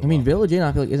expanded and doing. I mean, well. Village Inn,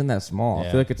 I feel like isn't that small. I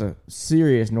Yeah. feel like it's a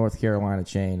serious North Carolina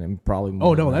chain, and probably more.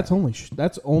 Oh no, than that's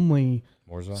that. only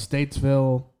Mooresville.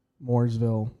 Statesville,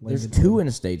 Mooresville. There's Lincoln. 2 in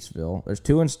Statesville. There's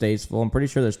 2 in Statesville. I'm pretty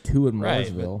sure there's 2 in Right,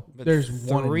 Mooresville. but There's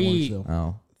one in Mooresville.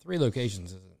 Oh, 3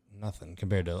 locations is nothing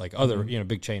compared to like other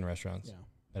big chain restaurants Yeah.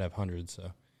 that have hundreds.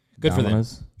 So good for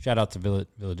Domino's. them. Shout out to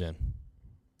Village Inn.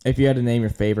 If you had to name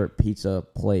your favorite pizza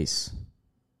place,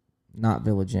 not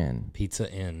Village Inn. Pizza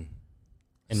Inn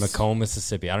in Macomb,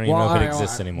 Mississippi. I don't even know if it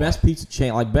exists anymore. Best pizza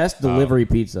chain, like best delivery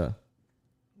pizza.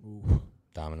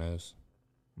 Domino's.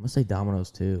 I'm gonna say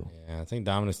Domino's too. Yeah, I think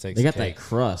Domino's takes. They got the cake. that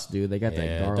crust, dude. They got that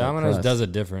Yeah, garlic Domino's crust. does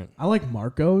it different. I like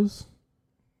Marco's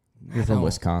You're I from don't-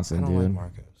 Wisconsin, I don't dude. like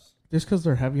Marco's. just because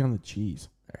they're heavy on the cheese.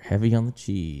 They're heavy on the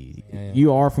cheese. Yeah.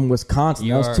 You are from Wisconsin.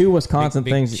 You Those are 2 Wisconsin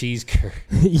big things. cheese curd,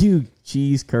 You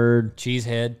cheese curd,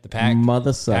 cheesehead, the pack,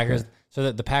 mother sucker. Packers. So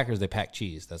that the Packers they pack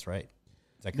cheese. That's right.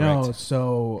 Is that correct? No,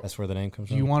 so That's where the name comes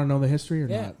do from. you want to know the history or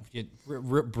Yeah,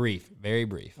 not? brief, very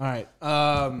brief. All right.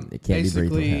 It can't be brief with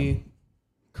Basically, him.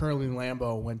 Curly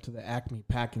Lambeau went to the Acme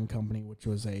Packing Company, which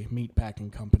was a meat packing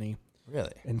company,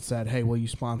 Really? and said, "Hey, will you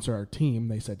sponsor our team?"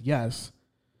 They said yes.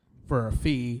 For a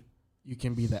fee, you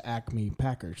can be the Acme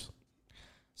Packers.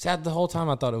 Sad. The whole time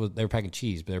I thought they were packing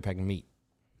cheese, but they were packing meat.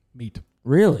 Meat.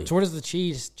 Really? So where does the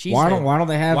cheese? Why head- don't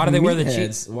they have? Why do they wear the meat cheese?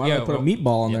 heads? Why don't Yeah, they put well, a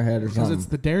meatball on their head or Because something? it's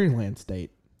the Dairyland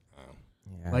state.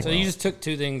 Yeah. like- So you just took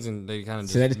 2 things and they kind of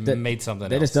See, just made something.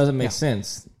 That else. just doesn't make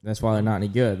sense. That's why they're not any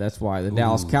good. That's why the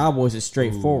Dallas Cowboys is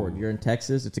straightforward. You're in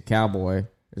Texas, it's a cowboy.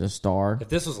 There's a star. If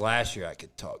this was last year, I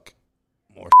could talk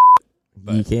more.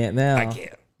 But You can't now. I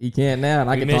can't. You can't now. And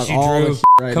I We can miss talk you, all Drew. the shit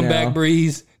right Come now. back,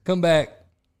 Breeze. Come back.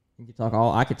 You can talk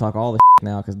all. I can talk all the shit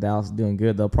now because Dallas is doing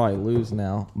good. They'll probably lose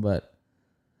now, but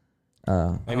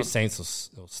Maybe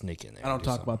Saints will sneak in there. I don't and do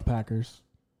talk something. about the Packers.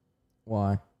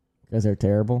 why? Because they're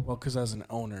terrible. Well, because as an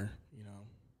owner, you know,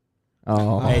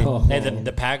 Oh, Hey,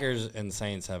 the Packers and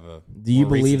Saints have a. do you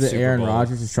more recent believe that Super Aaron Bowl.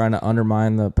 Rodgers is trying to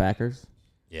undermine the Packers?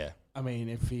 Yeah. I mean,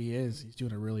 if he is, he's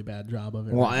doing a really bad job of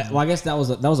it. Well, right now. I guess that was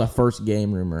a first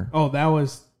game rumor. Oh, that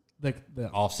was the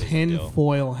Off-season deal.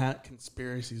 tinfoil hat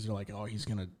conspiracies are like, oh, he's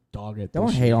gonna dog it. Don't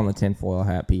this hate year. on the tinfoil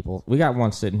hat people. We got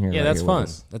one sitting here. Yeah, right that's here fun. with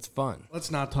us. That's fun.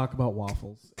 Let's not talk about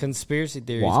waffles. Conspiracy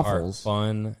theories Waffles? are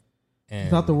fun. And I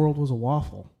thought the world was a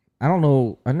waffle. I don't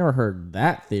know. I never heard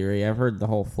that theory. I've heard the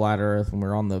whole flat Earth when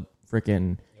we're on the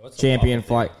freaking what's a champion waffle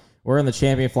flight. We're in the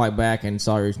champion flight back, and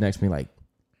Sawyer's next to me like,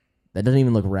 that doesn't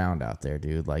even look round out there,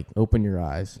 dude. Like, open your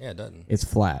eyes. Yeah, it doesn't. It's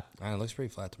flat. It looks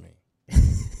pretty flat to me.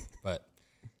 But,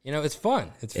 it's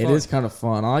fun. It's fun. It is kind of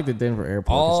fun. I like the Denver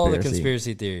airport All conspiracy. the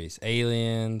conspiracy theories.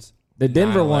 Aliens. The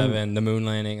Denver 9/11, one, the moon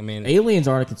landing. I mean, aliens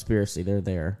aren't a conspiracy. They're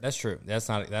there. that's true. That's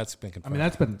been I confirmed. mean,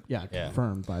 that's been Yeah.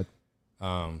 confirmed by.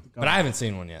 but I haven't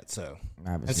seen one yet. So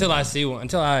I haven't seen until it. I see one,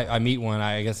 until I meet one,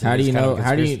 I guess. How it do is you kind know? of a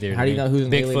How do you conspiracy theory how to do you me. know who's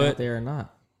an alien Bigfoot? out there or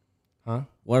not? Huh?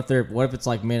 What if it's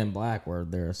like Men in Black where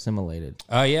they're assimilated?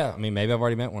 Yeah. I mean, maybe I've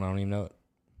already met one. I don't even know it.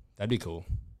 That'd be cool.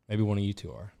 Maybe one of you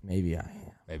two are. Maybe I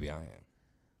am. Maybe I am.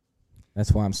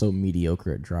 That's why I'm so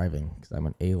mediocre at driving because I'm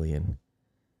an alien.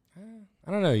 I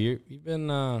I don't know. You've been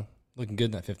looking good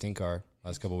in that 15 car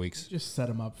last couple weeks. Just set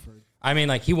him up for. I mean,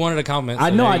 like he wanted a compliment. I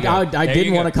so know. there you go. I There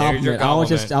didn't you want to go. There's your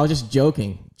compliment. I was just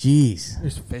joking. Jeez.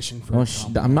 Just fishing for. No, a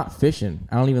compliment. I'm not fishing.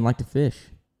 I don't even like to fish.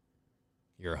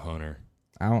 You're a hunter.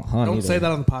 I don't hunt. Don't either. say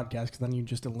that on the podcast because then you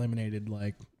just eliminated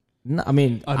like. No, I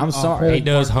mean, A- I'm a sorry. whole- He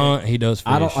does hunt. He does fish.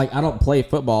 I don't play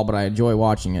football, but I enjoy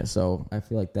watching it. So I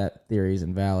feel like that theory is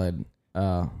invalid.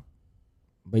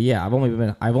 But yeah, I've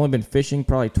only been fishing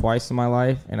probably twice in my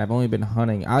life, and I've only been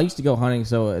hunting. I used to go hunting.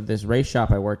 So at this race shop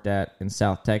I worked at in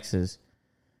South Texas,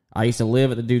 I used to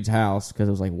live at the dude's house because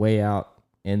it was like way out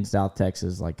in South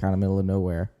Texas, like kind of middle of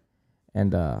nowhere.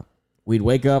 And we'd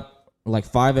wake up like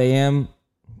 5 a.m.,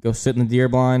 go sit in the deer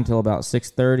blind till about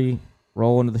 6:30,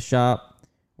 roll into the shop,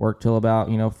 work till about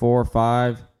 4 or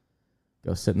 5,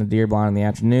 go sit in the deer blind in the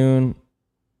afternoon,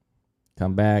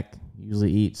 come back,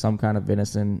 usually eat some kind of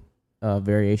venison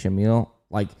variation meal.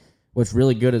 Like what's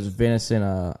really good is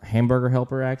venison hamburger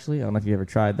helper. Actually, I don't know if you ever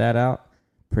tried that out.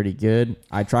 Pretty good.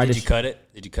 I tried. Did you cut it?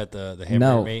 Did you cut the hamburger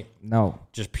No, meat? no.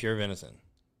 Just pure venison.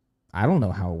 I don't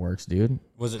know how it works, dude.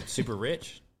 Was it super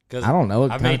rich? Because I don't know.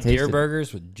 It I've kinda made deer tasted-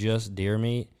 burgers with just deer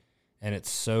meat, and it's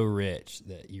so rich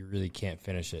that you really can't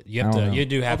finish it. You I have don't to. know. You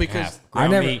do have to because have I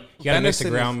ground never- meat. You got to mix the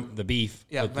venison the beef.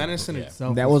 Yeah, with the- venison yeah.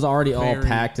 itself. That is was already all very-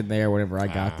 packed in there whenever I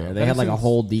got there. They had like a Venison's-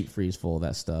 whole deep freeze full of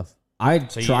that stuff. I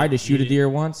So tried to you shoot a did- deer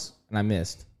once, and I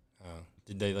missed.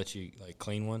 Did they let you like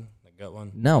clean one, like gut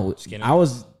one? No, Skin it? I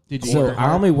was. Did you So eat the I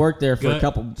heart? only worked there for a Gut,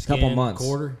 couple skin, months.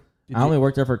 quarter. I only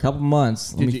worked there for a couple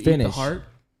months. Let Did me you eat finish. the heart?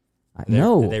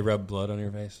 No, Did they rub blood on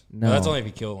your face? No. That's only if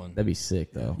you kill one. that'd be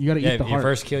sick though. You got to Yeah, eat the your heart.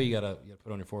 first kill, you gotta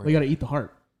put on your You forehead. got to eat the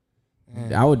heart.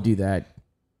 I would do that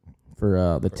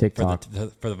for the TikTok.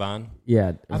 for the vine.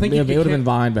 Yeah, I think it you would could have been kick-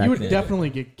 Vine back You would then. definitely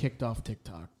get kicked off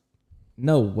TikTok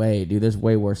No way, dude. There's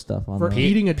way worse stuff on for there.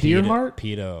 eating a deer heart.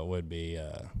 PETA would be.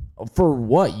 For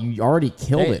what? You already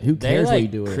killed it. Who cares they, what you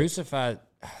do with it? crucified.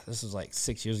 This was like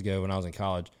 6 years ago when I was in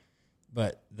college,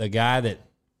 but the guy that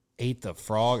ate the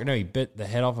frog. No, he bit the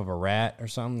head off of a rat or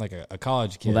something, like a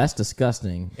college kid. Well, that's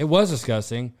disgusting. It was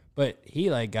disgusting, but he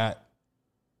like got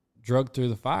drugged through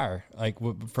the fire. Like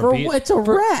For what? It's a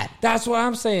rat. That's what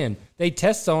I'm saying. They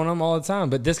test on him all the time,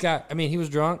 but this guy, I mean, he was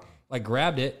drunk. Like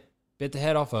grabbed it, bit the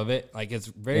head off of it. Like it's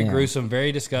very Damn. gruesome,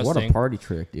 very disgusting. What a party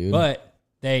trick, dude. But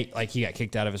he got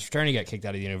kicked out of his fraternity, got kicked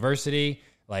out of the university.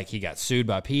 Like he got sued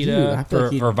by Dude, I PETA feel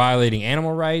like for violating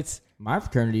animal rights. My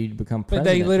fraternity to become But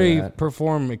president. they literally for that.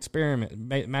 perform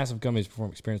massive companies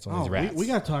perform experiments on these rats. We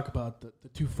got to talk about the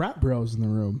two frat bros in the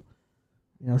room.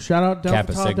 Shout out Delta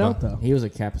Kappa Tau Sigma. Delta. He was a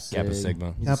Kappa Sigma. Kappa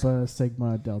Sigma. Kappa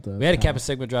Sigma Delta. We had a Kappa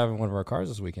Sigma driving one of our cars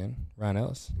this weekend. Ryan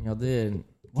Ellis. Y'all did.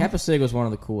 Kappa Sig was one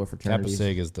of the cooler Kappa fraternities.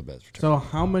 Sig is the best fraternity. So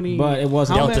how many? But it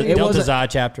wasn't- How Delta, many, it Delta wasn't- Xi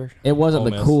chapter. It wasn't Ole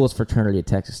the Miss. coolest fraternity at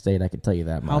Texas State. I can tell you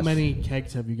that much. how many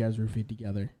kegs have you guys roofied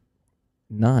together?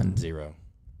 None. 0.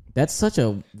 That's such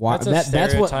a That's a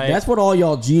that's what stereotype. that's what all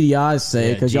y'all GDIs say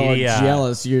Yeah, because y'all are GDI.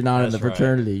 jealous you're not in the That's right.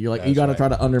 fraternity. You're like you That's got to right. try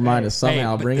to undermine us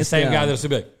somehow. Hey, Bring the us same down. guy that'll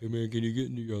be like, "Hey man, can you get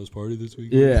into y'all's party this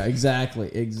week?" Yeah,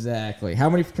 exactly. How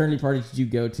many fraternity parties did you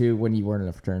go to when you weren't in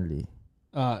a fraternity?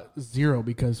 0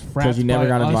 because frats you never by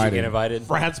got us- invited. Get invited.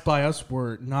 Frats by us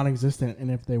were non-existent, and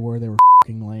if they were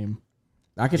fucking lame.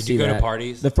 I could Did see you go that. to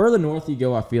parties? The further north you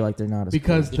go, I feel like they're not as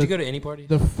Because Did you go to any parties?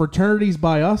 the fraternities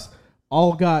by us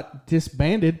all got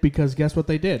disbanded because guess what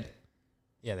they did?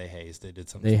 Yeah, they hazed. They did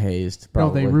cool. something. They hazed.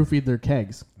 Probably. No, they roofied their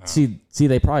kegs. See,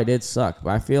 they probably did suck,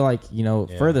 but I feel like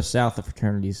further south the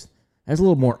fraternities has a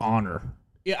little more honor.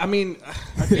 Yeah, I mean,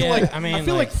 I feel Yeah, like I mean, I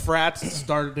feel like like- frats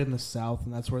started in the South,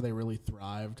 and that's where they really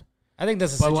thrived. I think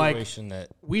that's a But, like, situation that.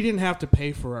 We didn't have to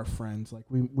pay for our friends; like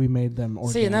we made them.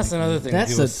 See, and that's organically. another thing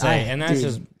That's people a- say, and that's dude.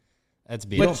 just that's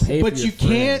BS. don't pay for But your you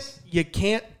friends.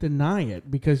 can't deny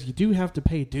it because you do have to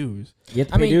pay dues. You have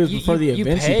to pay dues before the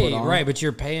events pay, you put on. right? But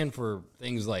you're paying for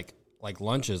things like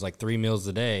lunches, like 3 meals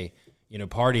a day.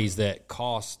 Parties that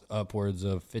cost upwards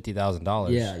of $50,000.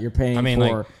 Yeah, you're paying I mean,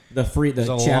 for like, the free the there's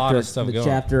a chapter lot of stuff the going.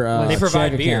 chapter. they provide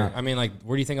check beer. account. I mean, like,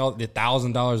 where do you think all the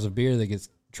 $1,000 of beer that gets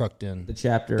trucked in? The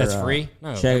chapter That's free?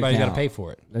 No, check everybody's got to account. pay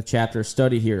for it. The chapter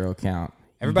study hero account. You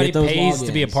Everybody get those pays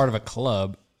to be a logins. part of a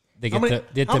club. They How get many- to,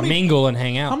 get how to many- mingle and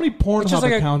hang out. How many It's just Pornhub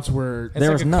like a- accounts were It's There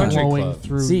like was a none. country flowing club.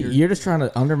 through? See, your, you're just trying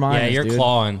to undermine Yeah, us, you're dude.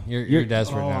 clawing. You're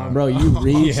desperate now. Bro, you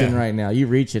reaching Yeah. right now. You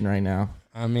reaching right now.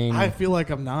 I mean, I feel like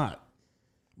I'm not.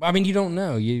 you don't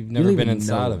know. You've You never don't been even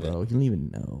inside know, of it. bro. You don't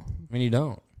even know. I mean, you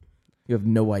don't. You have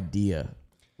no idea.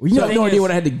 Well, you So have the no thing idea is-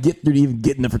 what I had to get through to even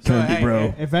get in the fraternity, Hey,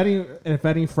 bro. If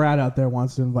any frat out there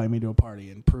wants to invite me to a party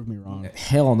and prove me wrong,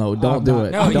 Hell no, don't I'm do not-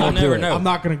 it. No, you'll don't do never it. know. I'm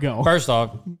not gonna go. First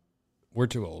off, we're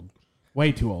too old.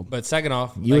 Way too old. But second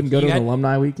off, You wouldn't go to an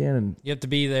alumni weekend and you have to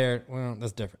be there. Well,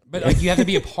 that's different. But like you have to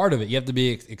be a part of it. You have to be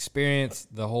experience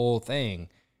the whole thing.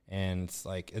 And it's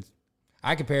like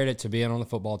I compared it to being on the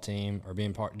football team or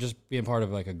being part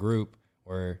of like a group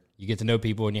where you get to know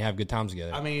people and you have good times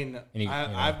together. I mean, And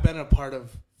I've been a part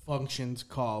of functions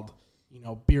called,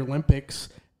 Beer Olympics.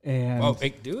 And oh,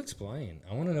 do explain.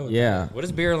 I want to know. Yeah. What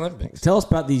is Beer Olympics? tell us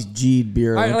about these G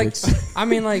beer Olympics.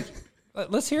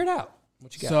 Let's hear it out.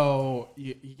 What you got? so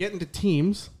you get into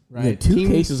teams, right? You get 2 Teams-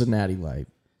 cases of Natty Light.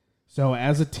 So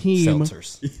as a team,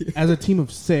 Seltzers. as a team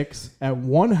of 6 at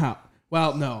one house.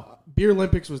 Well, no, Beer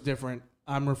Olympics was different.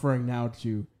 I'm referring now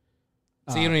to.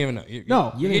 So you don't even know.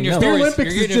 No, you're getting your know. Beer stories. Olympics You're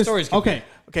is getting your just stories. okay.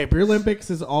 Okay, Beer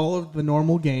Olympics is all of the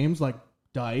normal games like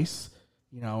dice.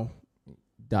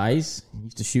 Dice. You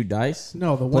used to shoot dice.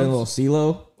 No, the Play a ones. little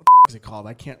CeeLo. What is it called?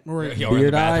 I can't remember. You're in Beer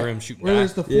the die. bathroom shooting Where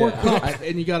there's dice. the 4 Yeah. cups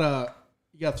and you gotta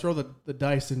throw the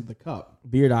dice into the cup.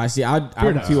 Beer dice. See, I'm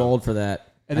dice. too old for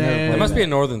that. And I never then- played It must be a that.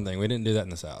 northern thing. We didn't do that in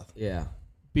the South. Yeah.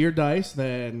 Beer dice,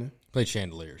 then Played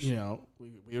chandeliers.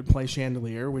 we would play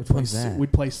Chandelier. We'd play one's that?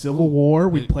 we'd play Civil War.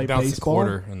 We'd play bounce the baseball.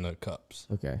 quarter in the cups.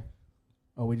 Okay.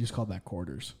 Oh, we just called that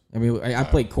quarters. I mean, I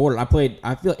played quarter. I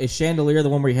feel is Chandelier the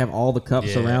one where you have all the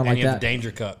cups around and like you have that? the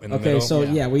danger cup in the Okay, middle. so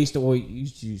yeah, we used to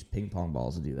use ping pong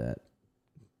balls to do that.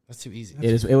 That's too easy.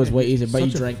 It was way easier, but you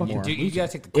such a drank fucking more. You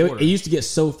gotta take the quarter. It used to get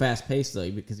so fast paced though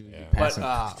because it would be But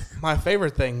passing. my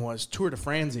favorite thing was Tour de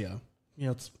Franzia.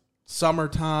 It's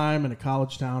summertime in a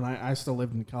college town. I still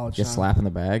lived in a college Just town. slap in the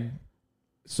bag.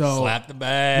 So Slap the no,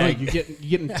 bag. you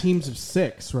get in teams of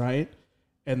 6, right?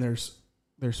 And there's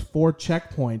 4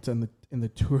 checkpoints in the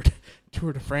Tour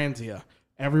de Franzia.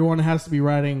 Everyone has to be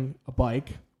riding a bike.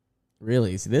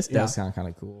 Really? See, this does Yeah. sound kind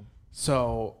of cool.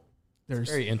 So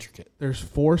Very intricate. there's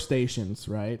 4 stations,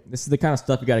 right? This is the kind of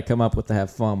stuff you got to come up with to have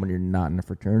fun when you're not in a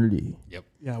fraternity. Yep.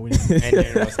 Yeah, we And you're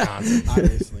in Wisconsin.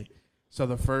 obviously. So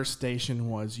the first station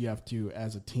was you have to,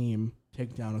 as a team,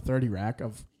 take down a 30 rack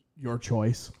of your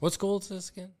choice. What school is this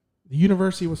again? The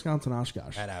University of Wisconsin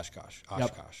Oshkosh. At Oshkosh. Yep.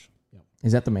 Oshkosh.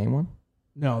 Is that the main one?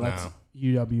 No, that's No.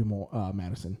 UW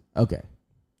Madison. Okay.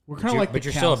 We're kind of like, but the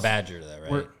you're still a Cavs. Badger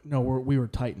though, right? We were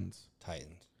Titans.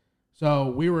 Titans. So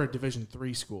we were a Division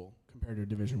III school compared to a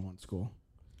Division I school.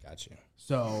 Got you.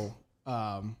 So,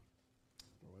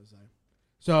 where was I?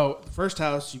 So the first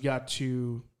house you got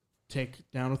to take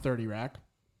down a 30 rack.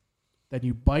 Then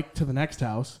you bike to the next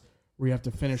house where you have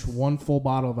to finish 1 full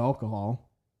bottle of alcohol.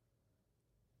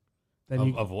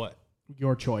 Then Of what?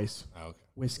 your choice, Oh, okay.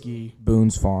 whiskey.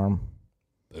 Boone's Farm.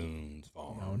 Boone's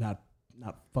Farm. No,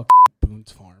 not fucking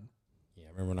Boone's Farm. Yeah,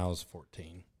 I remember when I was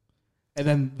 14. And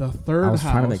then the third I was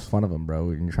house. trying to make fun of him, bro.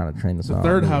 When you're trying to train this The on.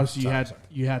 third dude. house you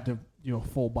Sorry. had to do a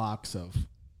full box of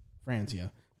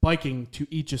Franzia, biking to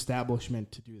each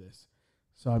establishment to do this.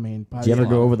 So I mean, by Did you the ever end-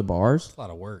 go over the bars? It's a lot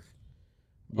of work.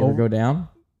 You ever Oh. go down?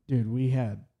 Dude, we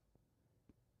had,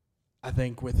 I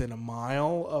think, within a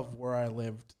mile of where I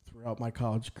lived throughout my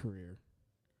college career,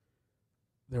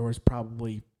 there was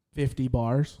probably 50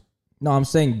 bars. No, I'm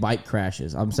saying bike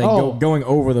crashes. I'm saying Oh. going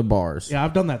over the bars. Yeah,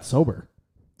 I've done that sober.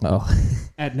 Oh,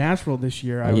 At Nashville this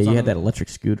year, I oh was yeah, on you had that electric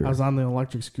scooter. I was on the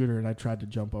electric scooter and I tried to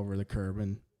jump over the curb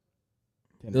and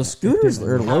didn't- Those it scooters didn't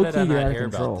are work. How low did key. I You're not out hear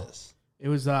of control. about this? It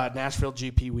was Nashville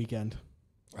GP weekend.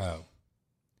 Oh.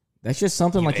 That's just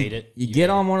something You like ate you, it? you You get ate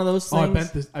on one of those Oh,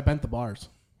 things. I bent the bars.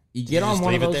 You Did get you on just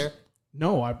one of leave those it there?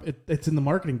 No, it's in the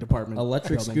marketing department.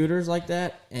 electric building. scooters like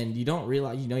that, and you don't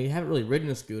realize, you haven't really ridden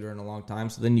a scooter in a long time.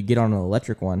 So then you get on an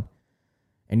electric one,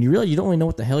 and you realize you don't really know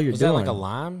what the hell you're Was doing. that like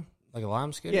a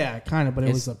lime scooter? Yeah, kind of, but it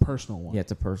It's- was a personal one. Yeah,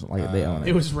 it's a person. Like they own it.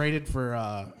 It was rated for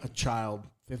a child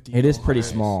 50. It is pretty years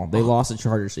old. small. They lost the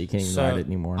charger, so you can't even So, ride it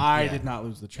anymore. I Yeah. did not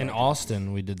lose the In charger.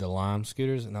 Austin, we did the lime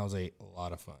scooters, and that was a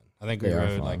lot of fun. I think we They are rode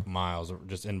fun. like miles,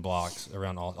 just in blocks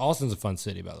around Austin. Austin's a fun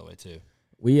city, by the way, too.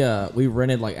 We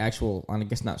rented like actual, I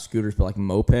guess not scooters, but like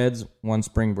mopeds one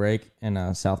spring break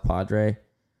in South Padre,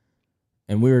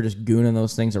 and we were just gooning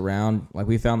those things around. Like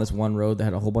we found this one road that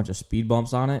had a whole bunch of speed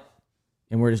bumps on it,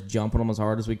 and we're just jumping them as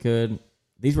hard as we could.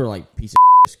 These were like piece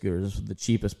of scooters. This was the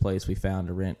cheapest place we found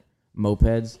to rent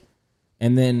mopeds.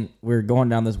 And then we were going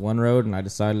down this one road, and I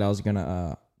decided I was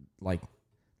gonna like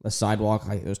the sidewalk.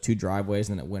 Like there was 2 driveways,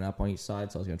 and then it went up on each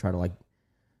side. So I was gonna try to like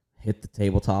hit the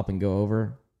tabletop and go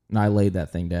over. And I laid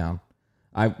that thing down.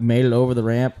 I made it over the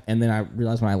ramp, and then I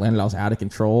realized when I landed, I was out of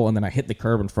control, and then I hit the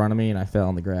curb in front of me, and I fell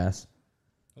on the grass.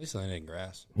 At least I landed in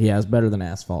grass. Yeah, it was better than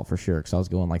asphalt for sure, because I was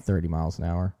going like 30 miles an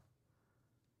hour.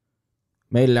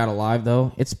 Made it out alive,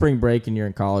 though. It's spring break, and you're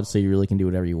in college, so you really can do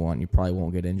whatever you want. You probably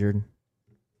won't get injured.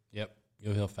 Yep.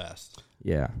 You'll heal fast.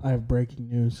 Yeah. I have breaking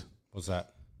news. What's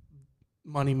that?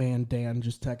 Money Man Dan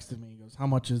just texted me. He goes, "How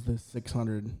much is this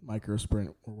 600 micro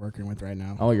sprint we're working with right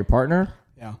now?" Oh, your partner?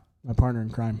 Yeah, my partner in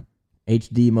crime.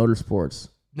 HD Motorsports.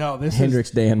 No, this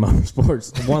Hendricks Dan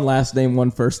Motorsports. One last name,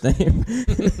 one first name.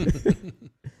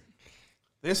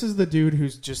 This is the dude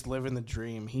who's just living the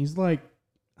dream. He's like,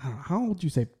 I don't know, how old would you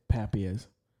say Pappy is?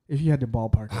 If you had to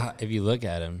ballpark it. If you look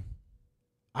at him,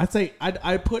 I'd say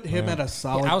I'd put him at a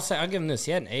solid. yeah, I'll give him this.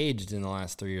 He hadn't aged in the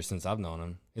last 3 years since I've known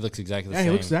him. He looks exactly the same.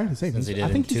 He looks exactly the same. Since he did I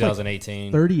think in he's like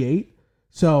 2018. 38.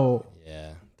 So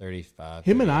Yeah, 35.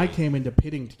 him and I 38. came into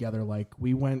pitting together. Like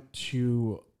we went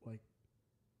to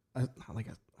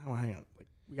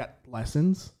we got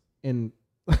lessons in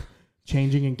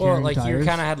changing and carrying Well, like tires. you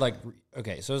kind of had like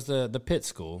okay, so it's the pit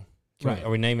school. Right. Are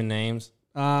we naming names?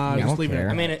 I just don't leave it. care.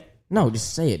 I mean it. No,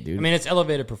 just say it, dude. I mean it's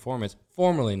Elevated Performance,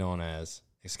 formerly known as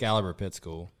Excalibur Pit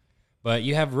School. But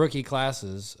you have rookie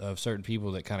classes of certain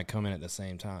people that kind of come in at the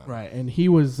same time. Right, and he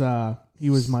was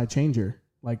my changer.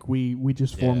 Like we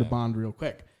just formed a Yeah. bond real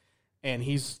quick, and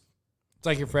he's It's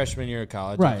like your freshman year of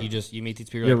college. Right. You meet these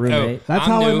people. Your like, roommate. Oh, That's I'm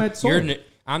how I new, met Sawyer. You're new.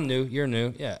 I'm new. You're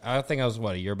new. Yeah, I think I was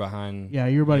a year behind. yeah,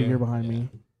 you're about a you? year behind Yeah. me.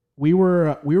 We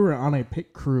were on a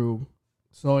pit crew,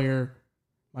 Sawyer,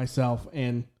 myself,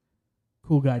 and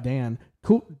Cool Guy Dan.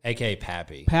 AKA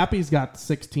Pappy. Pappy's got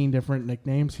 16 different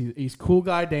nicknames. He's Cool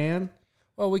Guy Dan.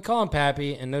 Well, we call him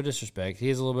Pappy, and no disrespect,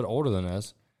 he's a little bit older than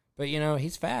us, but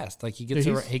he's fast. Like he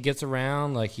gets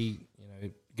around. Like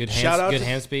good Shout out to-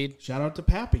 hand speed. Shout out to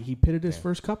Pappy. He pitted his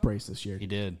first cup race this year He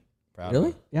did. Proud Really?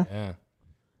 Of him. Yeah. Yeah.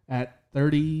 at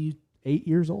 38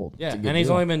 years old. Yeah, good and he's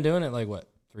deal. only been doing it like what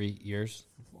 3 years,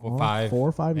 or 5, 4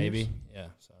 or 5 maybe. years. Yeah.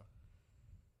 So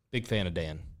big fan of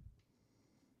Dan.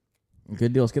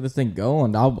 Good deal. Let's get this thing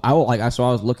going. I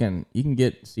was looking. You can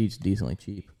get seats decently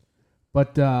cheap.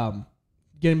 But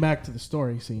getting back to the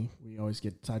story, see, we always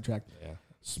get sidetracked. Yeah.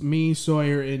 Me,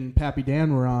 Sawyer, and Pappy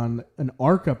Dan were on an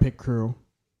ARCA pit crew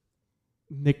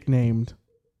nicknamed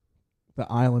the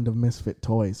Island of Misfit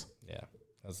Toys. Yeah.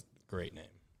 That's a great name.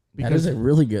 That is a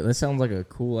really good. That sounds like a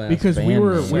cool ass. Because we band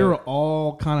were name. we were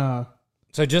all kind of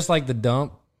So just like the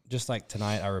dump, just like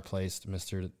tonight, I replaced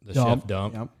Mr. the Chef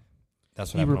Dump. Yep.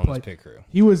 That's He what happened on this replaced- pit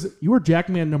crew. You were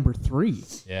Jackman number 3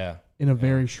 Yeah. in a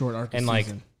very short ARCA And like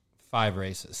season. 5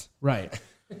 races. Right.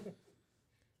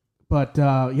 But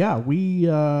yeah,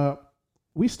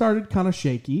 we started kind of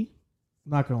shaky.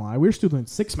 Not gonna lie, we were still doing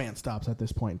 6-man stops at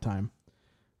this point in time.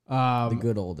 the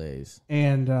good old days.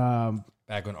 And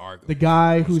Back when Argo. the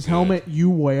guy was whose good. helmet you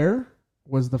wear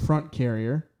was the front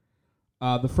carrier.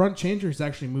 The front changer has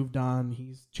actually moved on.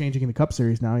 He's changing in the Cup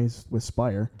Series now. He's with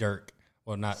Spire. Dirk.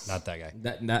 Well, not that guy.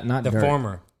 Not The Dirk.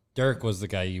 former. Dirk was the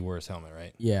guy you wore his helmet,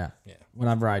 right? Yeah. Yeah.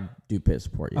 Whenever I do pit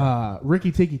support, yeah.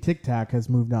 Ricky Tiki Tic Tac has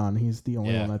moved on. He's the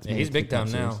only Yeah. one that's Yeah, made he's it to big the Cup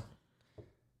time Series.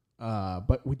 now.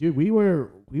 But we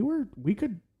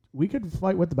could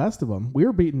fight with the best of them. We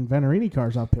were beating Venerini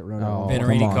cars off pit road. Oh,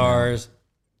 Venerini come on, cars,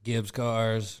 Gibbs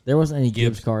cars. There wasn't any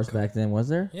Gibbs Gibbs cars back then, was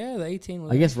there? Yeah, the 18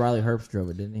 was. I guess Riley Herbst drove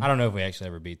it, didn't he? I don't know if we actually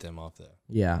ever beat them off though.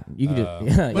 Yeah, you could. Uh, do,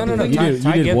 yeah, well, you no, did, Ty- you did, Ty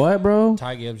you did Gibbs- what, bro?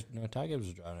 Ty Gibbs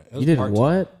was driving it. It was You did part-time.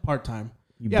 what? part-time.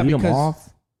 You Yeah, beat him because- off?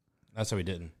 That's so we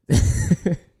didn't.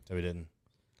 So we didn't.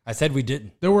 I said we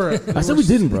didn't. There were I said we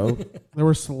didn't, bro. there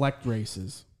were select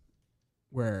races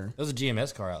where There was a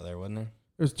GMS car out there, wasn't there?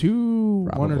 there's one or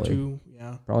Probably. two.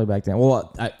 Yeah. Probably back then.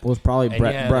 Well, it was probably And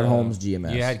Brett, you had, Brett Holmes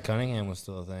GMS. You had Cunningham was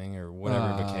still a thing, or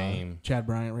whatever it became. Chad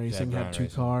Bryant Racing had Bryant 2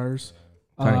 Racing. cars.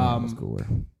 Cunningham was cooler.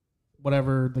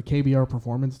 Whatever, the KBR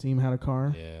Performance team had a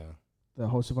car. Yeah, The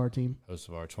host of our team host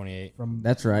of our 28. from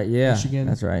That's right. Yeah, Michigan.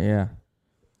 that's right. Yeah.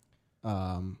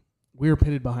 we were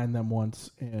pitted behind them once,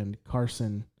 and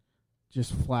Carson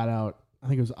just flat out, I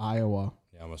think it was Iowa.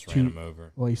 Yeah, almost Two- ran him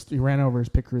over. Well, he ran over his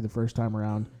pit crew the first time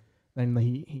around. Then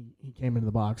he came into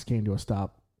the box, came to a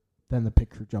stop. Then the pit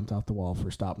crew jumped off the wall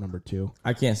for stop number 2.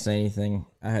 I can't say anything.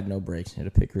 I had no brakes. Hit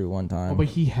a pit crew one time. Oh, but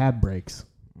he had brakes.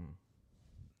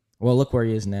 Well, look where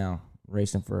he is now,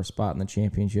 racing for a spot in the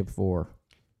championship 4.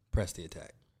 Press the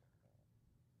attack.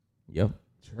 Yep.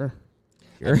 Sure.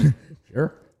 Sure.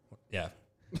 Sure. Yeah.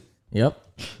 Yep.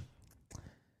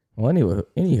 Well,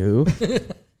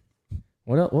 anywho.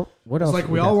 What else? What It's else? like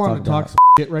we all wanted to talk about? some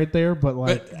shit right there, but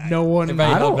like no one. if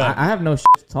I- I don't. Back. I have no shit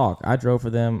to talk. I drove for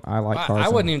them. I like Carson. I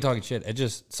wasn't even talking shit. It's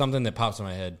just something that pops in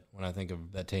my head when I think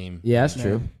of that team. Yeah, that's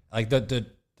true. Like the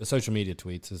social media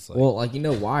tweets is like. Well, like you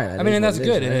know why that I mean, is and what that's it is,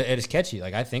 good. right? It is catchy.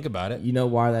 Like I think about it. You know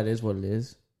why that is what it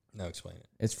is? No, explain it.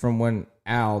 It's from when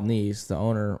Al Neese, the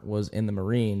owner, was in the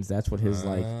Marines. That's what his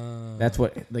like. That's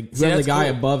what whoever the that's guy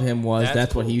cool. above him was.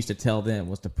 That's What he cool. used to tell them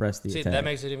was to press the See, attack. that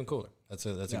makes it even cooler. That's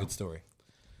a good story.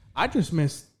 I just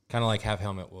miss Kind of like have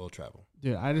helmet will travel.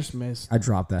 Dude, I just missed. I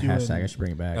dropped that Doing- hashtag. I should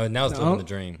bring it back. No, now it's living the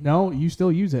dream. No, you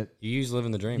still use it. You use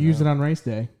living the dream. You use now. it on race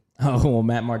day. Oh, well,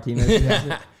 Matt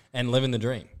Martinez. And living the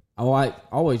dream. Oh, I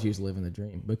always use living the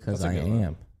dream because That's a I good one.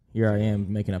 am. Here I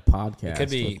am making a podcast. It could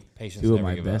be with patience. two of never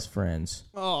my give best up. friends.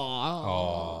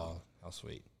 Oh, how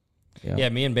sweet. Yeah. Yeah,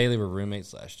 me and Bailey were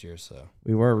roommates last year, so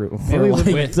We were Bailey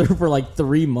lived for like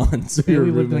 3 months. We were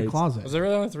Bailey lived in a roommates. closet. was it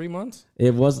really only 3 months?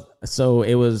 It was well.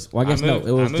 I guess moved, no.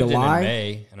 It was I moved July. in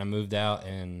May, and I moved out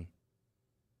in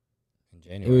It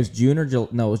January. was June or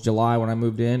no, it was July when I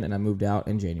moved in, and I moved out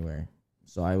in January.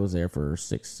 So I was there for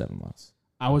 6-7 months.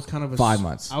 I was kind of 5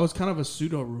 months. I was kind of a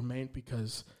pseudo roommate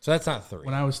because So that's not 3.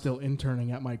 when I was still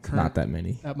interning at my current Not that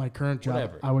many. job,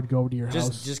 Whatever. I would go over to your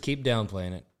house. Just keep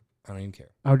downplaying it. I don't even care.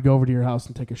 I would go over to your house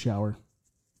and take a shower.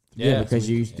 Yeah, because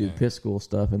you used to do Yeah. pit school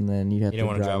stuff, and then you had You to don't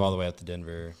want to drive all the way up to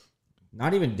Denver.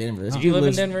 Not even Denver. This Do dude you live in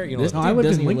lives- Denver? You This don't dude live- No, I lived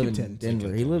doesn't in even live in Lincoln.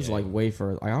 Denver. He lives Yeah. like way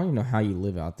further. I don't even know how you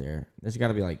live out there. There's got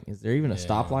to be like, is there even a Yeah.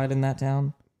 stoplight in that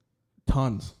town?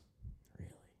 Tons.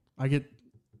 I get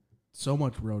so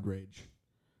much road rage.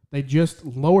 They just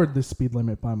lowered the speed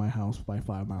limit by my house by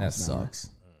 5 miles That an hour. sucks.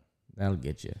 That'll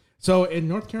get you. So in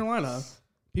North Carolina,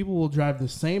 people will drive the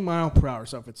same mile per hour.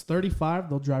 So if it's 35,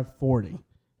 they'll drive 40.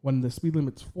 When the speed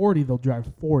limit's 40, they'll drive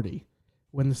 40.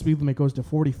 When the speed limit goes to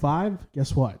 45,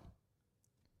 guess what?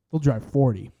 They'll drive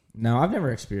 40. No, I've never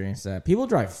experienced that. People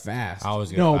drive fast. I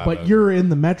always go No, 5 but over. you're in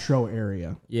the metro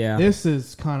area. Yeah. This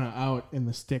is kind of out in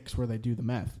the sticks where they do the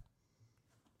meth.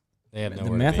 They have the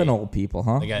nowhere to be. methanol people,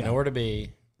 huh? They got nowhere to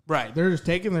be. Right. They're just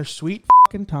taking their sweet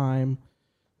fucking time,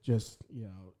 just,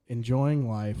 enjoying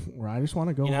life, where I just want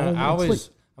to go You know, home and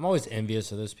sleep. I'm always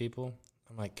envious of those people.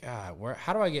 I'm like, God,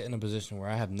 how do I get in a position where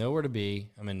I have nowhere to be?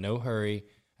 I'm in no hurry.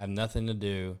 I have nothing to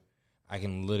do. I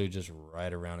can literally just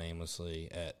ride around aimlessly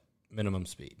at minimum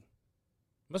speed.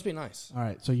 Must be nice. All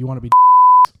right, so you want to be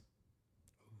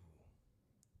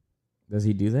Does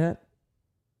he do that?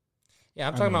 Yeah,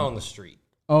 I'm talking about on the street.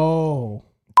 Oh,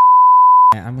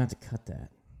 Yeah, I'm going to have to cut that.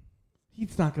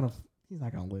 he's not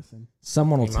gonna listen.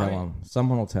 Someone will He tell might. him.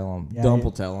 Someone will tell him. Yeah, Dump yeah.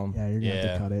 will tell him. Yeah, you're gonna have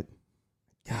Yeah. to cut it.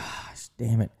 Gosh,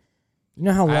 damn it. You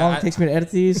know how long it takes me to edit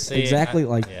these? See, exactly. that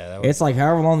was, It's like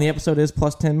however long the episode is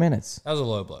plus 10 minutes. that was a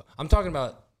low blow. I'm talking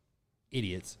about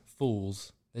idiots,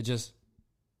 fools that just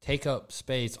take up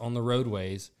space on the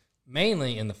roadways,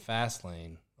 mainly in the fast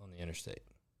lane on the interstate.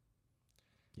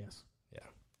 Yes. Yeah,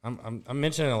 I'm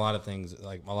mentioning a lot of things,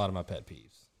 like a lot of my pet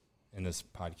peeves in this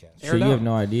podcast. So you have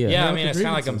no idea. Yeah, I What mean, the it's kind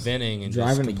of like I'm grievances? venting and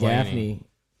Driving just to complaining. Gaffney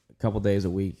a couple days a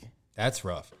week. That's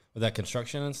rough with that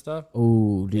construction and stuff.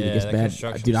 Oh, dude, Yeah, it gets that bad.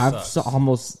 construction Dude, I've sucks.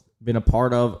 almost been a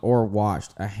part of or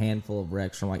watched a handful of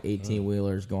wrecks from like 18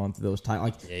 wheelers going through those tight.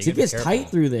 Like, Yeah, you it gotta be gets careful. tight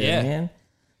through there, Yeah. man.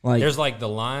 Like, There's like the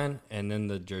line and then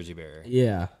the Jersey barrier.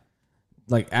 yeah.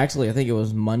 Like, actually, I think it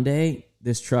was Monday.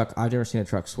 This truck, I've never seen a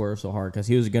truck swerve so hard because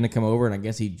he was going to come over, and I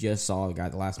guess he just saw the guy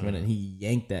at the last minute, and he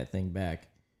yanked that thing back.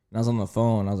 And I was on the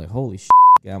phone, and I was like, holy shit.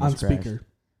 Yeah, I On almost crashed. speaker.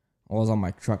 I was on my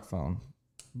truck phone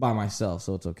by myself,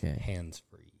 so it's okay. Hands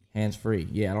free. Hands free.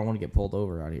 Yeah, I don't want to get pulled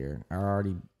over out here.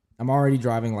 I'm already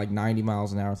driving like 90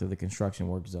 miles an hour through the construction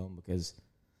work zone because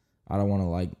I don't want to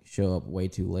like show up way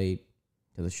too late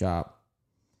to the shop.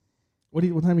 What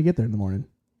time do you get there in the morning?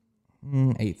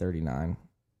 8:39.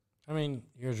 I mean,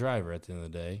 you're a driver at the end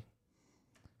of the day.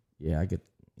 Yeah,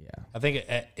 I think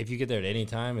if you get there at any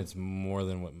time, it's more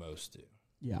than what most do.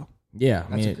 Yeah. Yeah,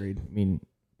 That's agreed. I mean,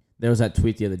 there was that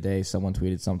tweet the other day. Someone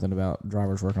tweeted something about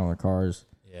drivers working on their cars.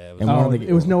 Yeah, it was, And one Oh, of the-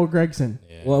 it was Noah Gregson.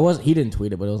 yeah. Well, it was he didn't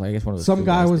tweet it, but it was I guess one of the Some two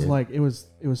guy guys was did. like, it was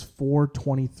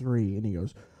 4:23, and he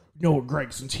goes, Noah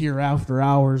Gregson's here after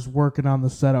hours working on the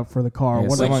setup for the car. Yeah,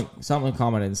 What someone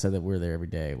commented and said that we're there every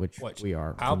day, which we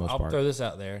are for the most I'll part. throw this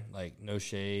out there, like no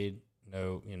shade,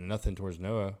 nothing towards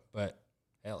Noah, but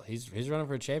hell, he's running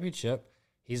for a championship.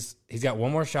 He's got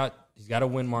one more shot. He's got to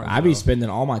win Martinsville. I'd be spending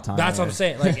all my time. That's there. what I'm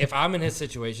saying. Like if I'm in his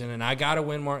situation and I got to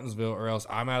win Martinsville or else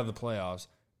I'm out of the playoffs,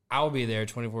 I'll be there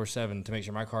 24/7 to make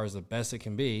sure my car is the best it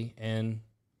can be. And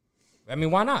I mean,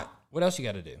 why not? What else you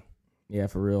got to do? Yeah,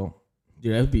 for real,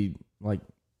 dude. That would be like,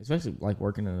 especially like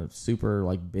working in a super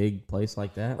like big place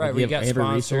like that. Right, Like, where you got have every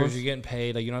sponsors, resource. you're getting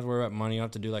paid. Like you don't have to worry about money. You don't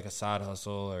have to do like a side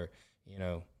hustle or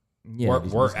Yeah, work.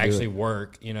 just do it. Actually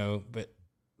work. But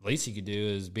least you could do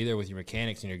is be there with your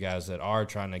mechanics and your guys that are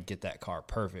trying to get that car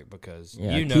perfect because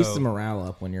Yeah, you it know keeps the morale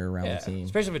up when you're around yeah, the team.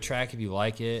 especially with track if you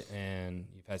like it and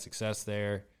you've had success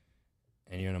there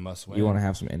and you're in a must win. You want to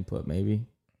have some input, maybe.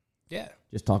 yeah,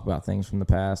 Just talk about things from the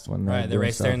past when they're right. They doing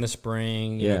race there stuff. in the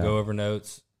spring. Yeah. Go over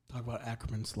notes. Talk about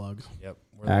Ackerman slugs. Yep,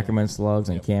 Ackerman slugs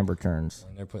and Yep. camber turns.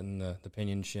 And they're putting the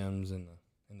pinion shims in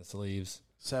the sleeves.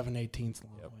 7/18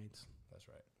 long Yep. weights. That's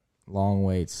right. Long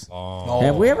waits. Long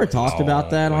Have we ever talked long about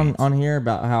that waits. on here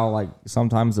about how like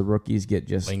sometimes the rookies get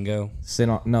just lingo? sit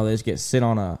on? No, they just get sit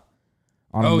on a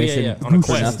Oh, yeah, mission yeah. On a for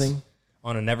quest. nothing.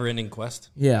 On a never-ending quest?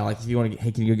 Yeah, like if you want to,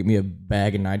 hey, can you go get me a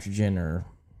bag of nitrogen or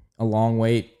a long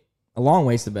wait? A long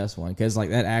wait's the best one because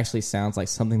like that actually sounds like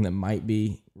something that might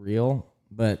be real,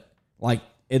 but like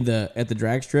at the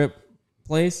drag strip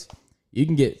place, you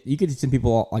could send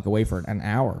people like away for an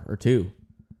hour or two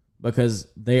because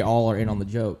they all are in on the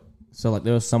joke. So like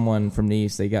there was someone from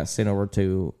Nice, they got sent over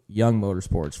to Young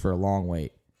Motorsports for a long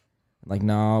wait. Like,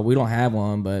 no, we don't have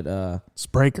one, but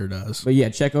Spraker does. yeah,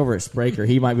 check over at Spraker.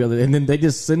 He might be able to. And then they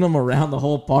just send them around the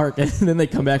whole park, and then they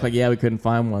come back like, yeah, we couldn't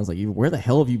find one. I was like, where the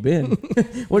hell have you been?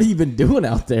 What have you been doing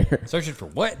out there? Searching for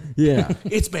what? Yeah,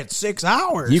 It's been 6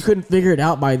 hours. you couldn't figure it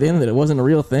out by then that it wasn't a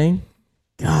real thing.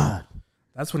 God,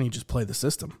 That's when you just play the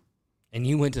system. And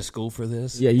you went to school for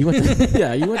this? yeah, you went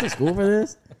to school for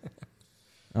this.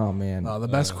 Oh man, The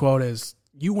best quote is,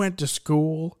 "You went to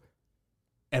school,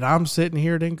 and I'm sitting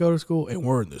here, didn't go to school, and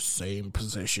we're in the same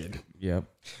position." yep.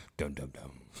 Dum, dum,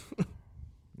 dum.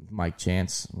 Mike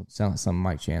Chance would sound like something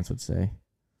Mike Chance would say.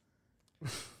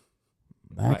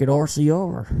 Back at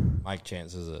RC Mike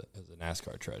Chance is a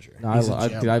NASCAR treasure. No, He's a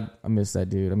gem. I miss that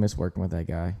dude. I miss working with that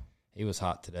guy. He was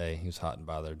hot today. He was hot and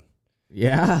bothered.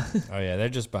 Yeah. Oh, yeah. They're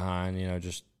just behind,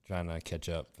 just trying to catch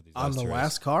up for these On the races.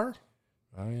 last car?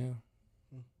 Oh, yeah.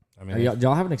 I mean, Do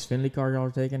y'all have an Xfinity car y'all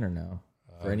are taking or no?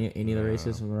 For any of the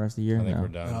races for the rest of the year? I think No. we're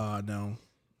done. No.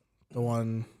 The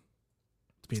one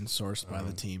that's being sourced by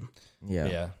the team. Yeah.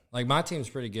 Yeah. Like, my team's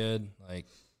pretty good, like,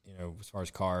 as far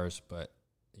as cars, but,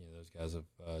 those guys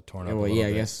have torn up a Well, little yeah,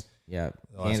 I bit guess. Yeah.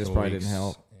 the last Kansas couple probably weeks, didn't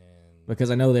help and- because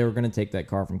I know they were going to take that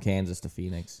car from Kansas to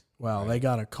Phoenix. Well, they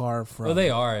got a car from... Well, they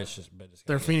are. It's just but it's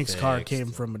Their gotta get Phoenix car fixed.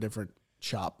 came from a different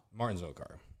shop. Martinsville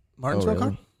car. Martinsville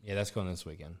really? car? Yeah, that's going this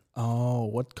weekend. Oh,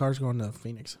 what car's going to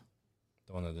Phoenix?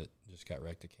 The one that just got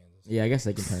wrecked at Kansas. Yeah, I guess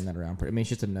they can turn that around. I mean, it's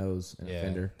just a nose and a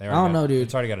fender. they I already don't know, dude.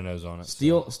 It's already got a nose on it.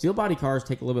 Steel body cars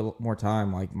take a little bit more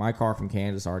time. Like my car from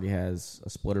Kansas already has a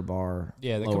splitter bar,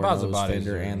 Yeah, the lower composite nose bodies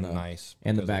fender, are and the nice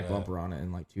and the because of back that. bumper on it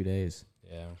in like 2 days.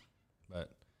 Yeah, but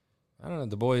I don't know.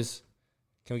 The boys,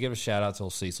 can we give a shout out to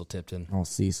old Cecil Tipton? Oh,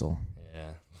 Cecil,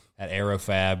 Yeah, at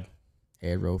Aerofab.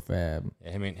 Aerofab.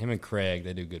 Yeah, him and Craig,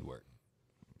 they do good work.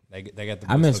 They got the.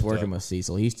 I boys miss hooked working up. with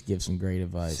Cecil. He used to give some great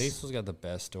advice. Cecil's got the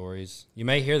best stories. You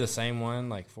may hear the same one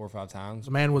like 4 or 5 times.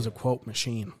 The man was a quote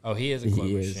machine. Oh, he is a He quote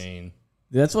is. machine.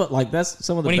 That's some of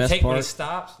the When best when he parts.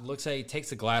 stops, looks at, he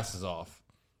takes the glasses off.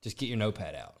 Just get your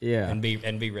notepad out. Yeah. and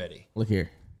be ready. Look here.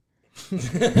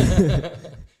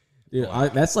 Dude,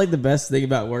 that's like the best thing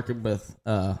about working with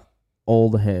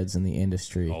old heads in the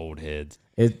industry. Old heads.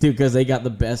 Dude, because they got the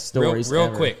best stories. Real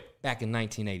ever. quick. Back in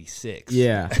 1986.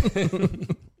 Yeah.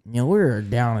 We were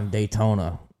down in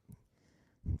Daytona,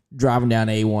 driving down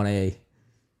A1A,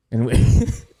 and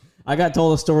I got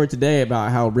told a story today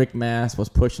about how Rick Mass was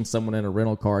pushing someone in a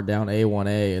rental car down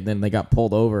A1A, and then they got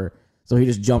pulled over. So he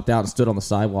just jumped out and stood on the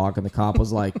sidewalk, and the cop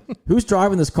was like, "Who's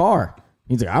driving this car?"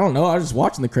 He's like, "I don't know. I was just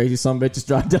watching the crazy sumbitches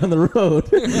drive down the road."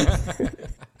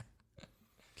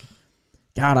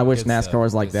 God, I wish Good NASCAR stuff,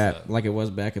 was like good that, stuff. like it was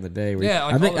back in the day. where- Yeah,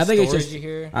 like I think all the it's stories just. you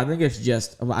hear. I think it's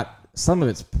just some of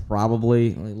it's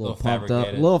probably a little pumped up, a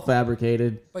fabricated. little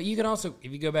fabricated. But you can also,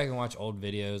 if you go back and watch old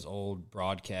videos, old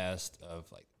broadcasts of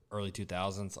like early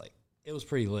 2000s, like it was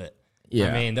pretty lit. Yeah.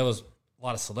 I mean, there was a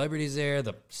lot of celebrities there.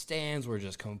 The stands were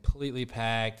just completely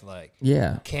packed. Like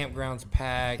Yeah, campgrounds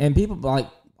packed. and people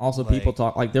people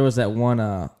talk like there was that one.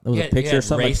 There was You a had picture of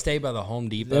something. race day by the Home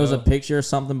Depot. There was a picture of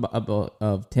something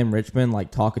of Tim Richmond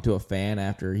like talking to a fan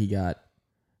after he got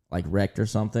like wrecked or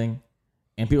something,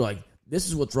 and people were like, "This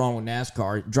is what's wrong with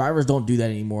NASCAR. Drivers don't do that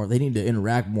anymore. They need to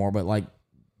interact more." But like,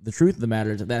 the truth of the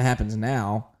matter is that happens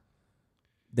now.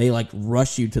 They like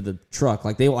rush you to the truck.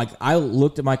 Like I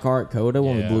looked at my car at Coda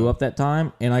when we Yeah. blew up that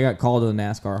time, and I got called to the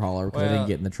NASCAR hauler because I Well, didn't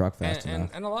get in the truck fast and,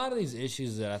 enough. and a lot of these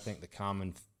issues that I think the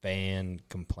common fan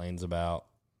complains about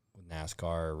with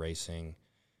NASCAR or racing,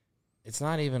 it's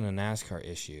not even a NASCAR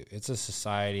issue. It's a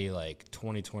society like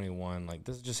 2021. Like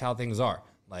this is just how things are.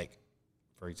 Like,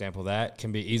 for example, that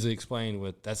can be easily explained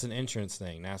with that's an insurance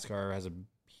thing. NASCAR has a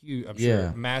huge, I'm Yeah.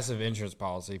 sure, massive insurance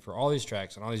policy for all these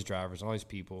tracks and all these drivers and all these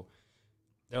people.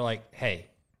 They're like, hey,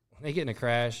 when they get in a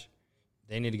crash,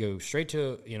 they need to go straight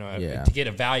to Yeah. to get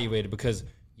evaluated because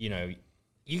they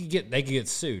could get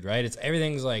sued, right? It's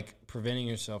everything's like preventing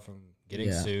yourself from getting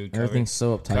Yeah. sued. Everything's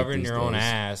so uptight covering these your own days.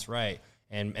 ass, right?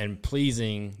 And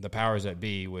pleasing the powers that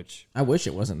be, which I wish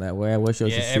it wasn't that way. I wish it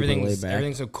was just super laid everything's back.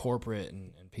 everything's so corporate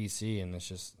and PC, and it's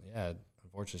just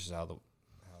unfortunately, it's just how the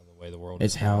way the world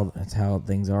It's is now. how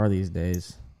things are these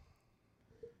days.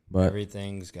 But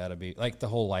Everything's got to be like the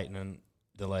whole lightning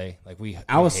delay. Like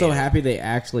I was so hate it. happy they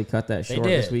actually cut that They short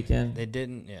did. this weekend They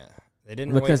didn't. Yeah, they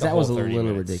didn't because wait the that was a whole 30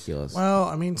 little minutes. ridiculous. Well,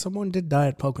 I mean, someone did die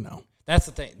at Pocono. That's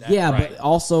the thing. Yeah, right. but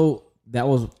also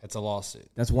It's a lawsuit.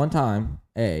 that's one time.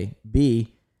 A, B,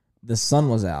 the sun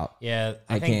was out. Yeah,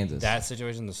 I At think Kansas. that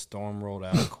situation, the storm rolled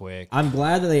out quick. I'm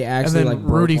glad that they And actually then like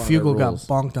broke Rudy one of their Fugle got rules.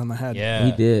 bonked on the head. Yeah,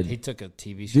 He did. He took a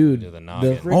TV screen Dude, to the the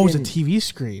noggin. Oh, it was a freaking- TV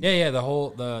screen. Yeah, the whole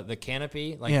the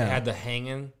canopy, like Yeah. they had the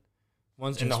hanging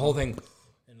ones, and the whole thing,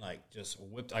 and like just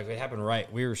whipped. Like it happened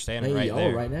right. We were standing right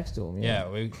there, right next to him. Yeah,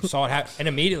 we saw it happen, and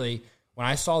immediately when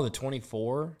I saw the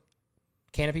 24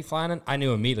 canopy flying in, I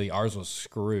knew immediately ours was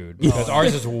screwed because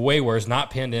ours is way worse, not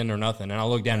pinned in or nothing. And I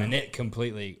looked down, and it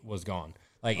completely was gone.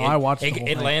 Like I watched the it, whole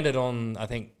it thing. landed on I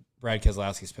think Brad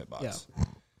Keselowski's pit box. Yeah.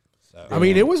 So, I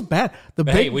mean, it was bad. The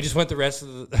but big hey, we just went the rest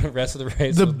of the rest of the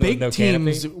race. the with big no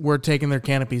teams canopy. were taking their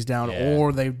canopies down, Yeah.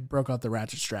 or they broke out the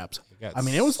ratchet straps. got I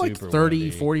mean, it was like super 30,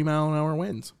 windy. 40 mile an hour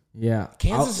winds. Yeah,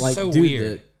 Kansas is like, so dude,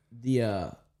 weird.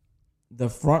 The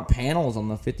front panels on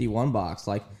the 51 box,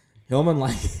 like Hillman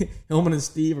and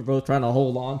Steve are both trying to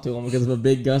hold on to them because if a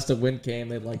big gust of wind came,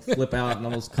 they'd like flip out and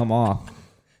almost come off.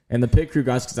 And the pit crew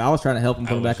guys, because I was trying to help them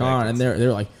put them wish back I on, could and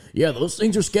they're like, "Yeah, those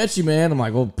things are sketchy, man." I'm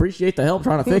like, "Well, appreciate the help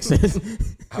trying to fix it."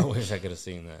 I wish I could have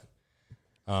seen that.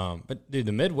 But dude,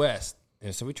 the Midwest.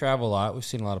 Yeah, so we travel a lot. We've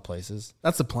seen a lot of places.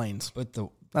 That's the plains. But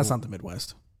That's not the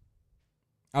Midwest.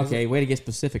 Okay, way to get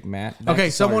specific, Matt. Okay,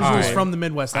 someone All who's right. from the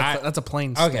Midwest. That's, I- that's a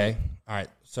plains. okay, all right.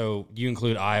 So do you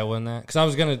include Iowa in that? Because I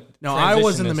was gonna. No, transition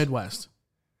Iowa's in the this- Midwest.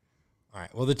 All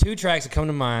right. Well, the two tracks that come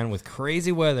to mind with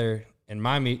crazy weather in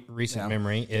my recent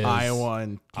memory is Iowa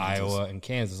and Kansas. Iowa and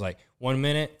Kansas. Like 1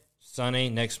 minute sunny,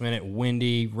 next minute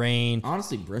windy, rain,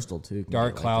 Honestly, Bristol too. can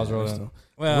dark get like clouds that. rolling.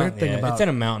 Well, Weird thing about- it's in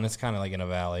a mountain. It's kind of like in a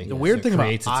valley. The weird So it thing about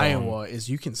creates its own- Iowa is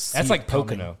you can see That's like it coming.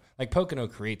 Pocono. Like Pocono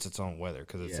creates its own weather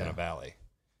because it's in Yeah. a valley.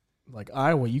 Like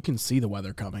Iowa, you can see the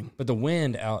weather coming. But the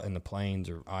wind out in the plains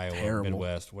or Iowa, Terrible.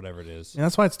 Midwest, whatever it is. And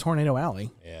that's why it's Tornado Alley.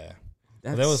 Yeah.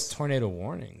 Well, There was tornado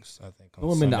warnings, I think. I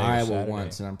went into Sunday or Iowa Saturday.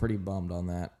 once, and I'm pretty bummed on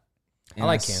that. And I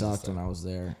like I Kansas, sucked though. when I was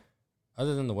there.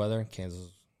 Other than the weather, Kansas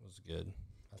was good.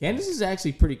 Kansas is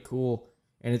actually pretty cool,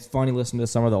 and it's funny listening to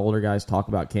some of the older guys talk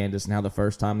about Kansas and how the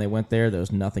first time they went there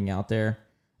was nothing out there,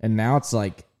 and now it's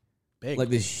like Big.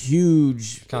 this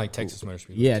huge, Kind of like Texas Motor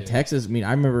Speedway. yeah, too. Texas. I mean,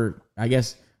 I remember, I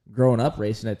guess growing up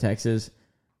racing at Texas,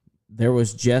 there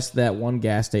was just that one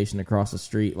gas station across the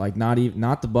street, like not the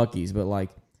Buc-ee's, but like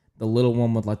the little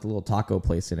one with like the little taco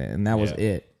place in it, and that was Yeah.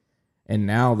 it. And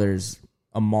now there's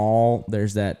a mall,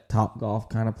 there's that Top Golf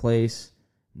kind of place,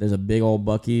 there's a big old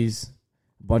Buc-ee's,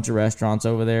 a bunch of restaurants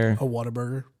over there, A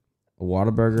Whataburger, a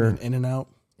Whataburger, an In-N-Out,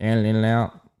 and an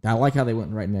In-N-Out. I like how they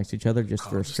went right next to each other just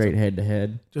for a just straight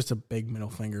head-to-head. just a big middle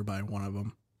finger by one of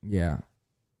them. Yeah.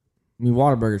 I mean,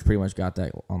 Whataburger's pretty much got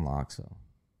that on lock, so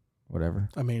whatever.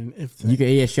 I mean, if You can,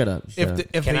 yeah, shut up. Shut up.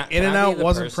 if Can the I be In-N-Out the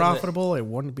wasn't person that- profitable, it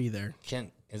wouldn't be there.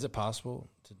 Is it possible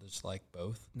to just like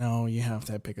both? No, you have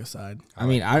to pick a side. I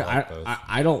mean, like both.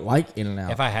 I don't like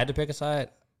In-N-Out. If I had to pick a side,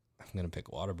 I'm gonna pick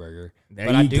Whataburger. There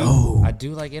but you I do, go. I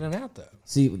do like In-N-Out though.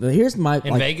 See, here's my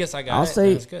In Vegas, I got I'll it. say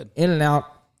and it's good. In-N-Out,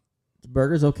 the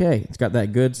burger's okay. It's got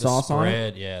that good The sauce on it.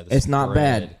 spread, yeah. the It's not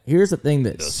spread. bad. Here's the thing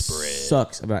that The spread.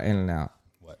 sucks about In-N-Out.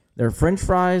 What? Their French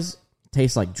fries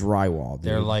taste like drywall, dude.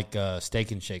 They're like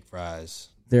Steak and Shake fries.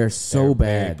 They're so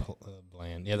They're very bad.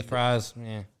 bland. Yeah, the fries.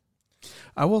 Yeah.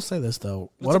 I will say this though,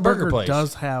 It's a burger Whataburger place.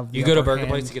 does have the You go to upper Burger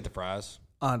Place hand to get the fries.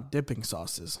 on dipping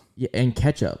sauces. Yeah, and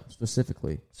ketchup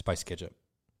specifically. Spice ketchup.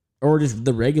 Or just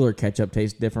the regular ketchup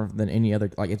tastes different than any other.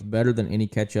 Like, it's better than any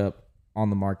ketchup on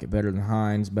the market. Better than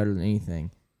Heinz. Better than anything.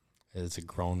 It's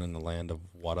grown in the land of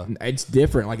Whata. It's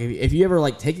different. Like, if you ever,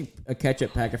 like, take a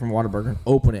ketchup packet from Whataburger and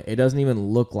open it, it doesn't even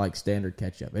look like standard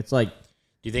ketchup. It's, like,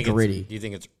 Do you think gritty. Do you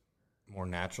think it's more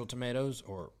natural tomatoes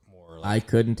or more I like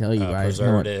couldn't tell you. I just know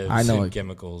preservatives it, I know and it,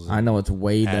 chemicals? I know it's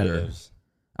way better. additives?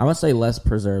 I would say less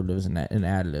preservatives and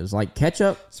additives. Like,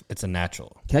 ketchup It's a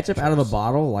natural. out of the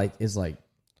bottle, like, is, like,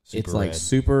 it's, Super like, red.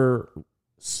 super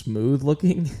smooth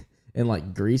looking and,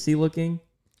 like, greasy looking.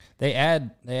 They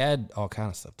add all kind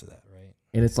of stuff to that, right?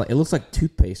 And it's like, it looks like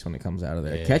toothpaste when it comes out of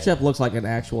there. Yeah. Ketchup looks like an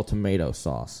actual tomato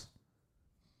sauce.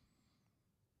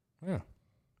 Yeah.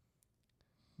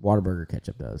 Whataburger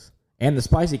ketchup does. And the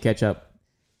spicy ketchup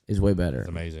is way better. It's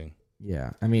amazing.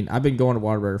 Yeah. I mean, I've been going to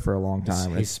Whataburger for a long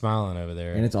time. He's smiling over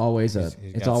there. And it's always He's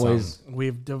it's got always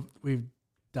We've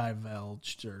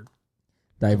divulged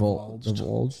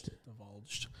divulged.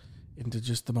 into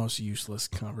just the most useless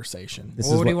conversation. This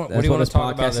Well, is what do you want- that's what do you wanna this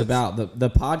talk about podcast is about. The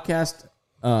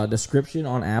podcast description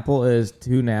on Apple is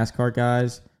two NASCAR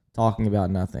guys talking about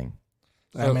nothing.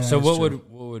 So what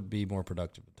would be more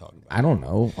productive to talk about? I don't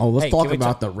know. Oh, let's Hey, talk can we about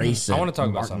talk- the racing. I want to talk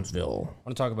in about something. Martinsville. I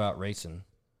want to talk about racing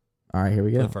All right, here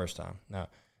we for go. the first time. No,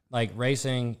 like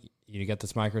racing, you get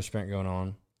this micro sprint going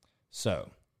on. So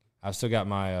I've still got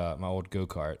my my old go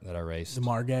kart that I raced, The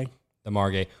Margay. the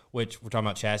Margay, which we're talking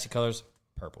about chassis colors,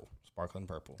 purple, sparkling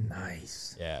purple.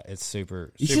 Nice. Yeah, it's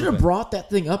super. You super should have good. brought that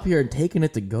thing up here and taken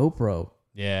it to GoPro.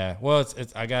 Yeah, well,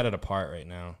 it's I got it apart right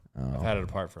now. Oh. I've had it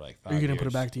apart for like 5 Are you years. going to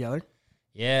put it back together?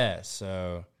 Yeah,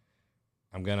 so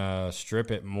I'm gonna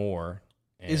strip it more.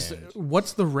 And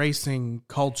What's the racing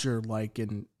culture like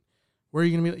in? Where are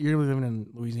you going to be? You're living in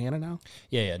Louisiana now.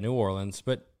 yeah, New Orleans,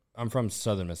 but I'm from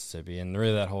southern Mississippi, and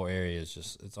really that whole area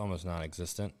is it's almost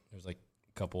non-existent. There's like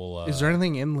a couple. Is there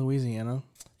anything in Louisiana?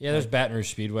 Yeah, there's Baton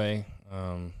Rouge Speedway,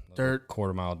 Dirt.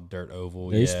 quarter-mile dirt oval.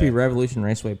 There used to be Revolution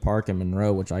Raceway Park in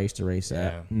Monroe, which I used to race Yeah.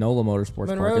 at. NOLA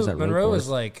Motorsports Park is that road Monroe course. is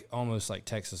like almost like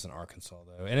Texas and Arkansas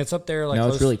though, and it's up there like no,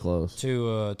 close it's really close.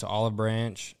 to Olive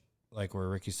Branch, like where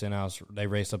Ricky Stenhouse they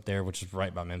race up there, which is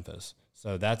right by Memphis.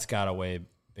 So that's got a way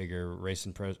bigger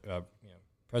racing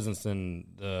presence than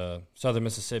the southern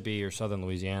Mississippi or southern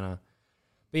Louisiana.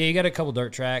 But yeah, you got a couple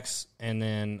dirt tracks, and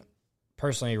then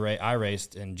personally, I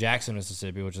raced in Jackson,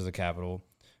 Mississippi, which is the capital.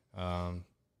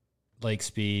 Lake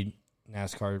Speed,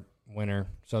 NASCAR winner,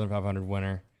 Southern 500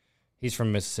 winner. He's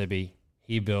from Mississippi.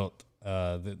 He built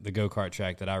the go-kart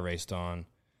track that I raced on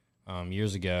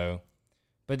years ago.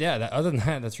 But yeah, other than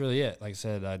that, that's really it. Like I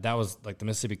said, that was like the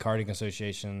Mississippi Karting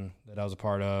Association that I was a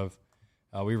part of.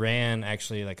 We ran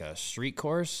actually like a street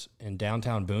course in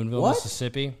downtown Booneville, What?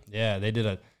 Mississippi. Yeah, they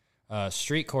did a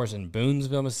street course in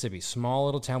Boonesville, Mississippi. Small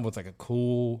little town with like a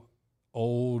cool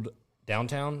old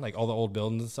downtown, like all the old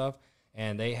buildings and stuff.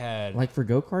 And they had Like for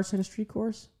go-karts at a street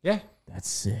course? yeah, That's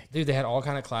sick. dude, they had all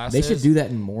kind of classes. They should do that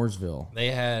in Mooresville.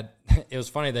 They had it was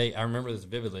funny. I remember this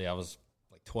vividly. I was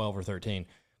like 12 or 13,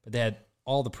 but they had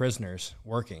all the prisoners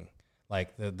working.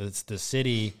 Like the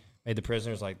city made the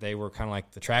prisoners like they were kind of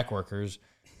like the track workers,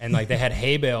 and like they had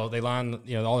hay bale. They lined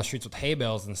all the streets with hay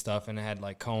bales and stuff, and it had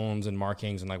like cones and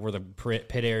markings and like where the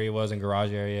pit area was and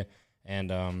garage area. And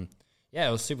yeah,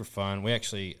 it was super fun. We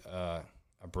actually I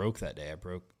broke that day. I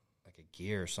broke like a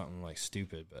gear or something like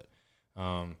stupid, but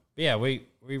yeah, we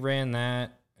ran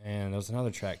that, and there was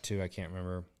another track too. I can't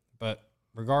remember, but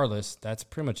regardless, that's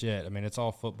pretty much it. I mean, it's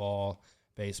all football,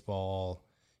 baseball,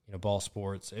 ball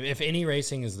sports. If any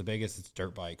racing is the biggest, it's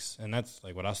dirt bikes, and that's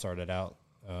like what I started out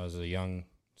as a young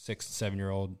 6,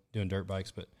 7-year-old doing dirt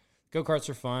bikes. But go karts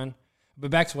are fun. But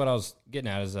back to what I was getting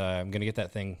at is I'm gonna get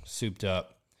that thing souped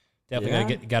up.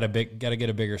 Definitely gotta get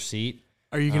a bigger seat.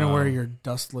 Are you going to wear your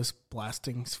dustless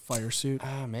blasting fire suit?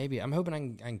 Maybe I'm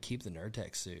hoping I can keep the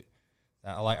Nerdtech suit.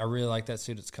 I really like that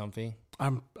suit. It's comfy.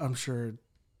 I'm sure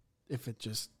if it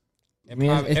just I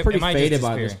mean, it's pretty might just faded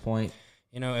by this disappear. point.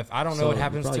 If I don't know So what you're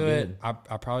happens to probably it, good.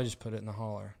 I probably just put it in the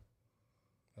hauler.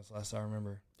 That's the last I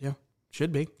remember.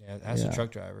 should be. Yeah, as Yeah. a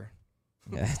truck driver.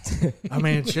 Yeah. I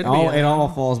mean, it should be. It all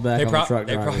falls back They, on the truck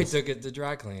they probably drivers. took it to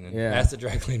dry cleaning. Yeah. Ask the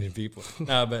dry cleaning people.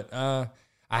 No, but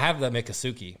I have the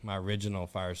Mikasuki. My original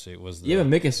fire suit was the You have a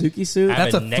Mikasuki suit? I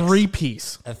have That's a a next-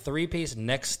 3-piece. a 3-piece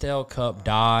Nextel Cup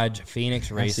Dodge Phoenix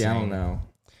Actually, Racing. I don't know.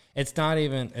 It's not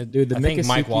even. Dude, the I think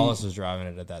Mike Mikasuki- Wallace was driving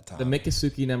it at that time. The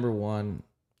Mikasuki #1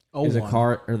 Oh, is a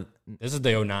car, or This is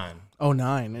the 09.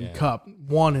 09 and Yeah. Cup.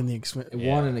 One in the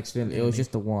one in Xfinity. It was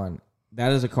just the one.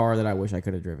 That is a car that I wish I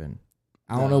could have driven.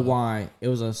 I don't know why. It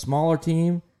was a smaller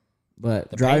team, but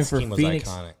The driving paint for scheme was Phoenix,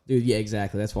 iconic. dude. Yeah,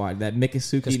 exactly. That's why that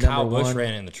Mikasuki Because Kyle Busch #1.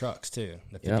 ran it in the trucks too.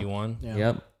 The 51. Yeah.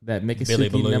 Yep, that Billy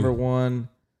Mikasuki Baloo. #1.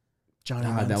 Johnny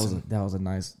God, Benson. that was a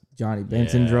nice. Johnny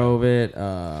Benson Yeah. drove it.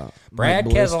 Brad Mike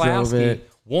Bliss drove Keselowski it.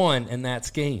 won in that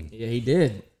scheme. Yeah, he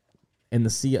did. In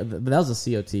but that was a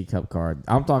COT Cup car.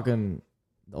 I'm talking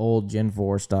the old Gen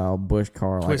 4 style Bush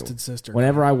car. Twisted like, Sister.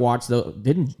 Whenever I watched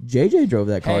didn't JJ drove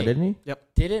that car? Hey. Didn't he? Yep.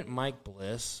 Didn't Mike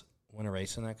Bliss win a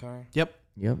race in that car? Yep.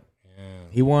 Yep. Yeah.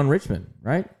 He won Richmond,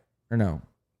 right? Or no?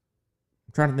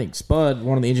 I'm trying to think. Spud,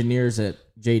 one of the engineers at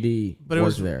JD, But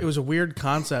was there. it was a weird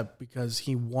concept because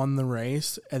he won the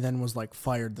race and then was like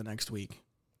fired the next week.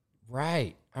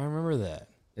 Right. I remember that.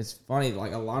 It's funny.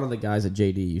 Like a lot of the guys at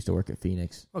JD used to work at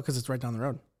Phoenix. Oh, because it's right down the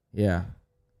road. Yeah.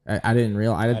 I didn't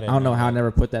realize. I didn't don't know know how I that.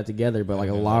 never put that together, but like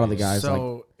a know lot that of the guys, like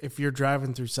So if you're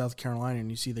driving through South Carolina and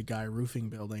you see the guy roofing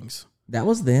buildings, that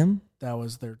was them. that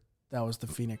was the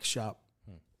Phoenix shop.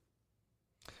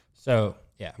 So,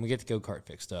 yeah, I'm going to get the go-kart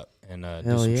fixed up and do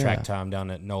Hell some yeah. track time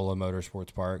down at NOLA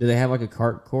Motorsports Park. Do they have like a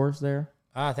kart course there?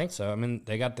 I think so. I mean,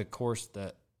 they got the course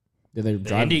that Did they The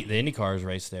drive? Indy cars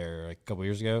raced there like a couple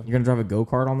years ago. You're gonna drive a go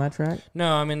kart on that track?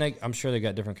 No, I mean I'm sure they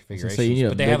got different configurations, you need a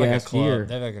but they have like a big-ass club. gear.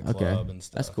 They have like a Okay, club and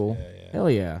stuff. that's cool. Yeah. Hell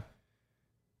yeah!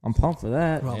 I'm pumped for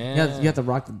that. Well, You have to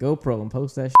rock the GoPro and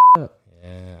post that up.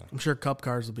 Yeah. I'm sure Cup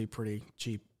cars will be pretty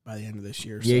cheap by the end of this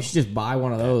year. Yeah, you so. should just buy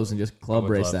one of those and just I club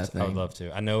would race love that to- thing. I would love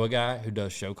to. I know a guy who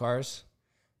does show cars.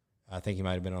 I think he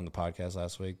might have been on the podcast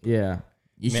last week. Yeah,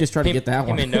 you should just try to get that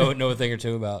one. He may know a thing or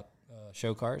two about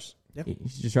show cars. You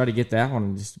should just try to get that one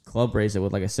and just club race it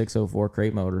with like a 604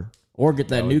 crate motor, or get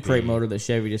that That new would crate be- motor that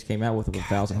Chevy just came out with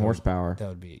 1,000 horsepower. That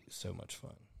would be so much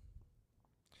fun.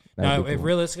 That'd Now, be cool.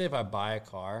 realistically, if I buy a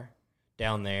car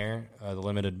down there, the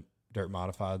limited dirt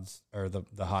modifieds or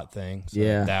the hot thing, so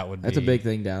Yeah, that would be that's a big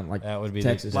thing down like That would be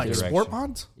Texas. the Like direction. sport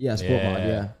mods? Yeah, sport mod. Yeah.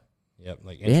 Yeah, Yep,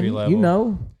 like and entry level. you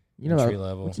know Entry about,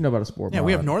 level. what you know about a sport Yeah, mod.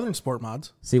 we have northern sport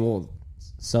mods. See, well,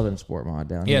 Southern sport mod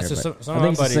down Yeah, here. so but some I of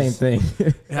think my it's the same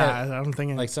thing. Yeah, I don't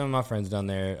think like some of my friends down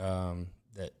there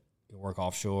that work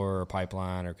offshore or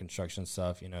pipeline or construction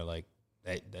stuff. You know, like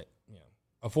that you know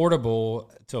affordable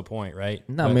to a point, right?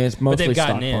 No, But- man, it's but mostly they've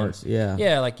gotten stock in. parts. Yeah.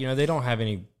 Yeah, like they don't have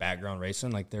any background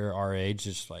racing. Like they're our age,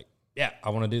 just like I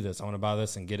want to do this. I want to buy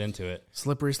this and get into it.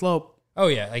 slippery slope. Oh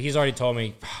yeah, like he's already told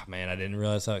me, man, I didn't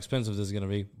realize how expensive this is gonna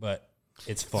be, but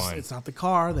it's fun. It's not the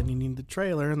car. Then you need the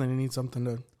trailer, and then you need something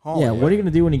to haul. Yeah, it. what are you gonna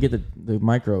do when you get the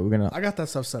micro? We're gonna I got that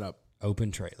stuff set up.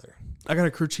 Open trailer. I got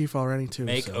a crew chief already too.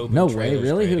 Make so. open No way, trailers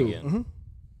really? great Who? again.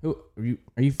 who are you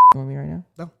with me right now?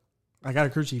 No, I got a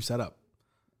crew chief set up.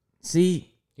 See,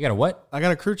 You got a what? I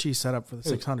got a crew chief set up for the you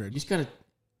 600. just gotta.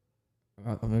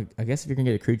 I guess if you're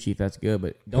gonna get a crew chief, that's good,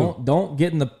 but don't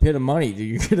get in the pit of money.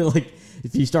 Dude. You're gonna like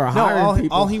if you start No, hiring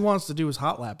people. all he wants to do is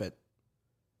hot lap it.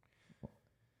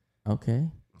 Okay,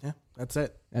 Yeah, that's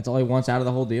it. that's all he wants out of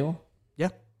the whole deal. Yeah.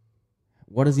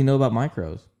 What does he know about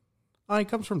micros? Oh, he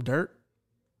comes from dirt.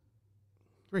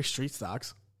 Very street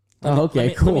stocks. Oh, okay, let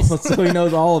me- cool. let me- So he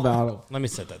knows all about it. Let me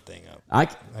set that thing up. I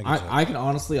can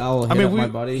honestly, I'll hit I mean, up my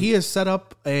buddy. he has set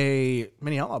up a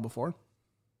mini outlaw before.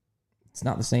 It's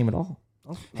not the same at all.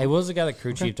 Hey, what was the guy that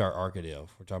crew chiefed our Arca deal?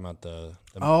 We're talking about the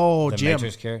Jim.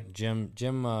 Matrix care. Jim.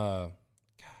 That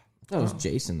was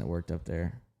Jason that worked up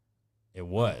there. It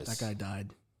was That guy died.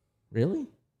 Really?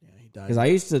 Yeah, he died. Because I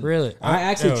used to. Really? I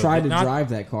actually No, tried to not drive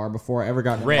that car before I ever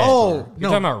got in Red. that Oh, car. You're no.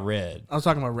 talking about red. I was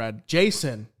talking about Red.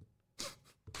 Jason.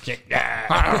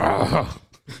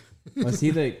 Was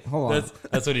he the? Hold on.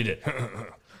 That's what he did.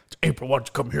 April, why don't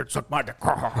you come here and suck my dick?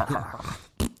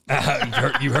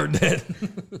 you heard that?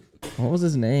 What was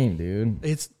his name, dude?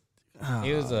 It's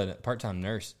He was a part-time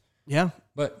nurse. yeah,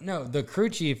 But no, the crew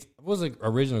chief what was the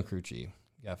original crew chief.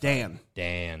 Got fired.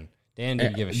 Dan. Dan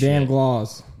didn't give a Dan shit.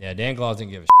 Gloss. Yeah, Dan Claus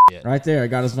didn't give a shit. Right there. I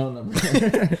got his phone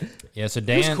number. Yeah, so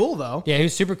Dan. He was cool though. Yeah, he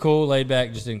was super cool, laid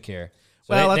back, just didn't care.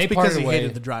 So Well, they that's because parted he ways.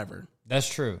 hated the driver. That's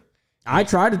true. I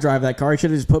tried to drive that car. He should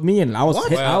have just put me in. I was.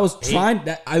 Well, I was he- trying.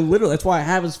 I literally. That's why I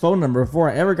have his phone number. Before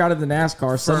I ever got into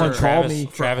NASCAR, someone called Travis- me.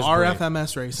 For Travis Brady.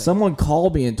 RFMS racing. Someone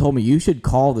called me and told me you should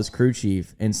call this crew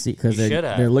chief and see because You should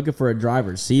have. they're looking for a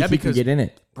driver. See Yeah, if he can because- get in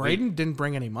it. Braden didn't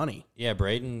bring any money Yeah,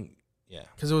 Braden. Yeah,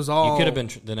 because it was all. you could have been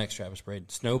the next Travis Braden,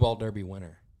 Snowball Derby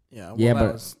winner. Yeah, well, Yeah, that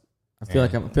but- was, I feel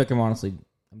like I'm honestly.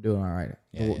 I'm doing all right.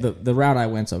 Yeah, the route I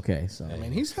went's okay. So I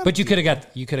mean, he's. Got But you could have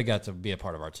got to be a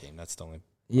part of our team. That's the only.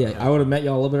 yeah, I would have met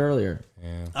y'all a little bit earlier.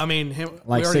 Yeah. I mean, him.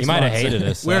 Like we already, six You might have months. hated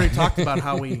us. we already talked about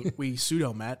how we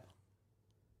pseudo met.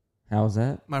 How was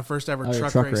that? My first ever Oh, your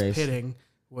truck, truck race, race. pitting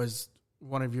was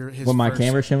one of his. When my first,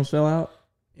 camera shims fell out.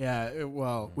 Yeah,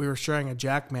 well, we were sharing a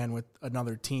jackman with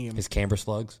another team. His camber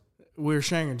slugs. We were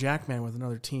sharing a jackman with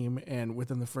another team, and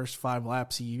within the first 5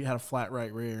 laps, he had a flat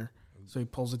right rear. So he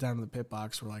pulls it down to the pit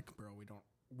box. We're like, bro,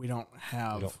 we don't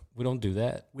have, We don't do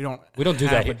that. we don't do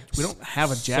have that. A, we don't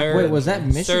have a Sir, jackman. Wait, was that Sir,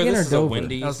 Michigan this or is a Dover?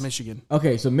 Wendy's. That was Michigan.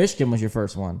 Okay, so Michigan was your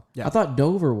first one. Yeah. I thought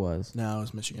Dover was. No, it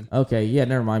was Michigan. Okay, yeah,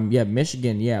 never mind. Yeah,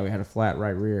 Michigan. Yeah, we had a flat right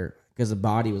rear because the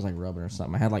body was like rubbing or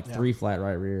something. I had like 3 flat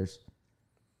right rears.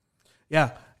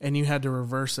 Yeah, and you had to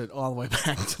reverse it all the way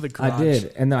back to the garage. I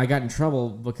did, and then I got in trouble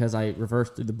because I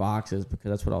reversed through the boxes because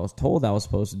that's what I was told I was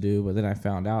supposed to do. But then I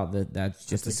found out that that's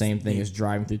just the same thing as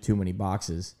driving through too many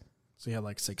boxes. So you had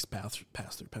like 6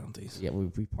 pass-through penalties. Yeah,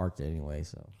 we parked it anyway.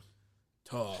 So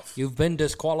Tough. You've been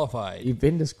disqualified. you've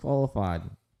been disqualified.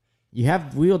 You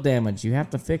have wheel damage. You have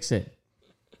to fix it.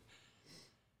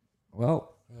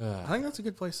 Well, I think that's a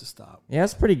good place to stop. yeah,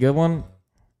 that's a pretty good one.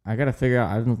 I got to figure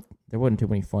out. There wasn't too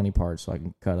many funny parts, so I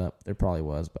can cut up. There probably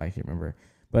was, but I can't remember.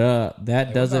 But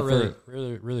that does it really, for.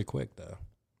 really, really quick though.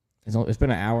 It's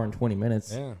been an hour and 20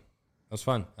 minutes. Yeah, that was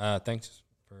fun. Thanks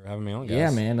for having me on, guys. Yeah,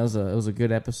 man, it was a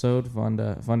good episode. Fun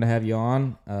to have you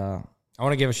on. I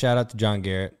want to give a shout out to John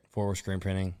Garrett, Forward Screen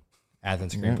Printing.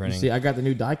 Athens Screen Yeah, you Printing. see, I got the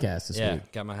new diecast this Yeah,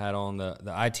 week. got my hat on. The Wasn't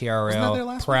that their ITRL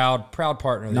last proud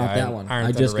partner of the Not that one. Iron I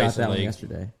Thunder just got Racing that one League.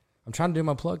 yesterday. I'm trying to do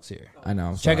my plugs here. I know.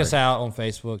 I'm Check us sorry. out on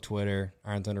Facebook, Twitter,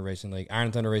 Iron Thunder Racing League,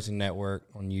 Iron Thunder Racing Network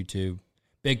on YouTube.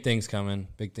 Big things coming.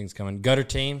 Big things coming. Gutter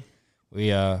Team.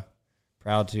 We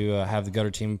proud to have the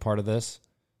Gutter Team part of this.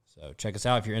 So check us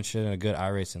out if you're interested in a good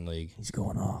iRacing league. He's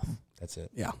going off. That's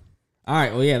it. Yeah. All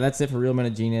right. Well, yeah, that's it for Real Men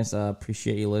of Genius.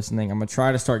 Appreciate you listening. I'm going to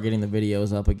try to start getting the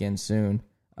videos up again soon.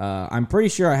 I'm pretty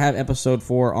sure I have episode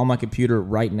 4 on my computer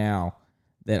right now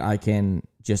that I can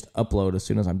just upload as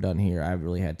soon as I'm done here. I haven't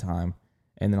really had time.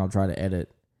 And then I'll try to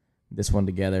edit this one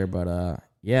together. But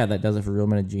yeah, that does it for Real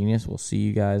Men of Genius. We'll see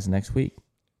you guys next week.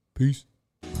 Peace.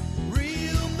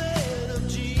 Real men of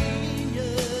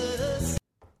genius.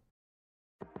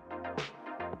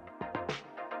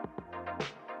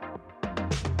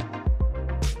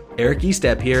 Eric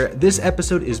Estep here. This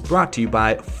episode is brought to you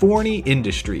by Forney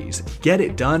Industries. Get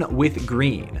it done with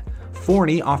green.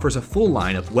 Forney offers a full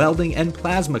line of welding and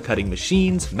plasma cutting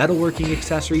machines, metalworking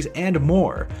accessories, and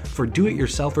more. For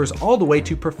do-it-yourselfers all the way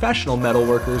to professional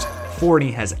metalworkers,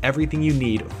 Forney has everything you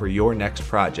need for your next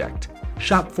project.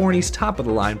 Shop Forney's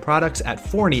top-of-the-line products at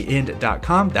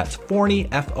forneyInd.com. That's Forney,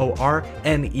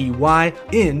 F-O-R-N-E-Y,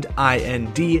 Ind,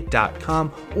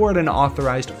 I-N-D.com, or at an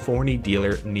authorized Forney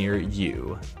dealer near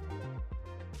you.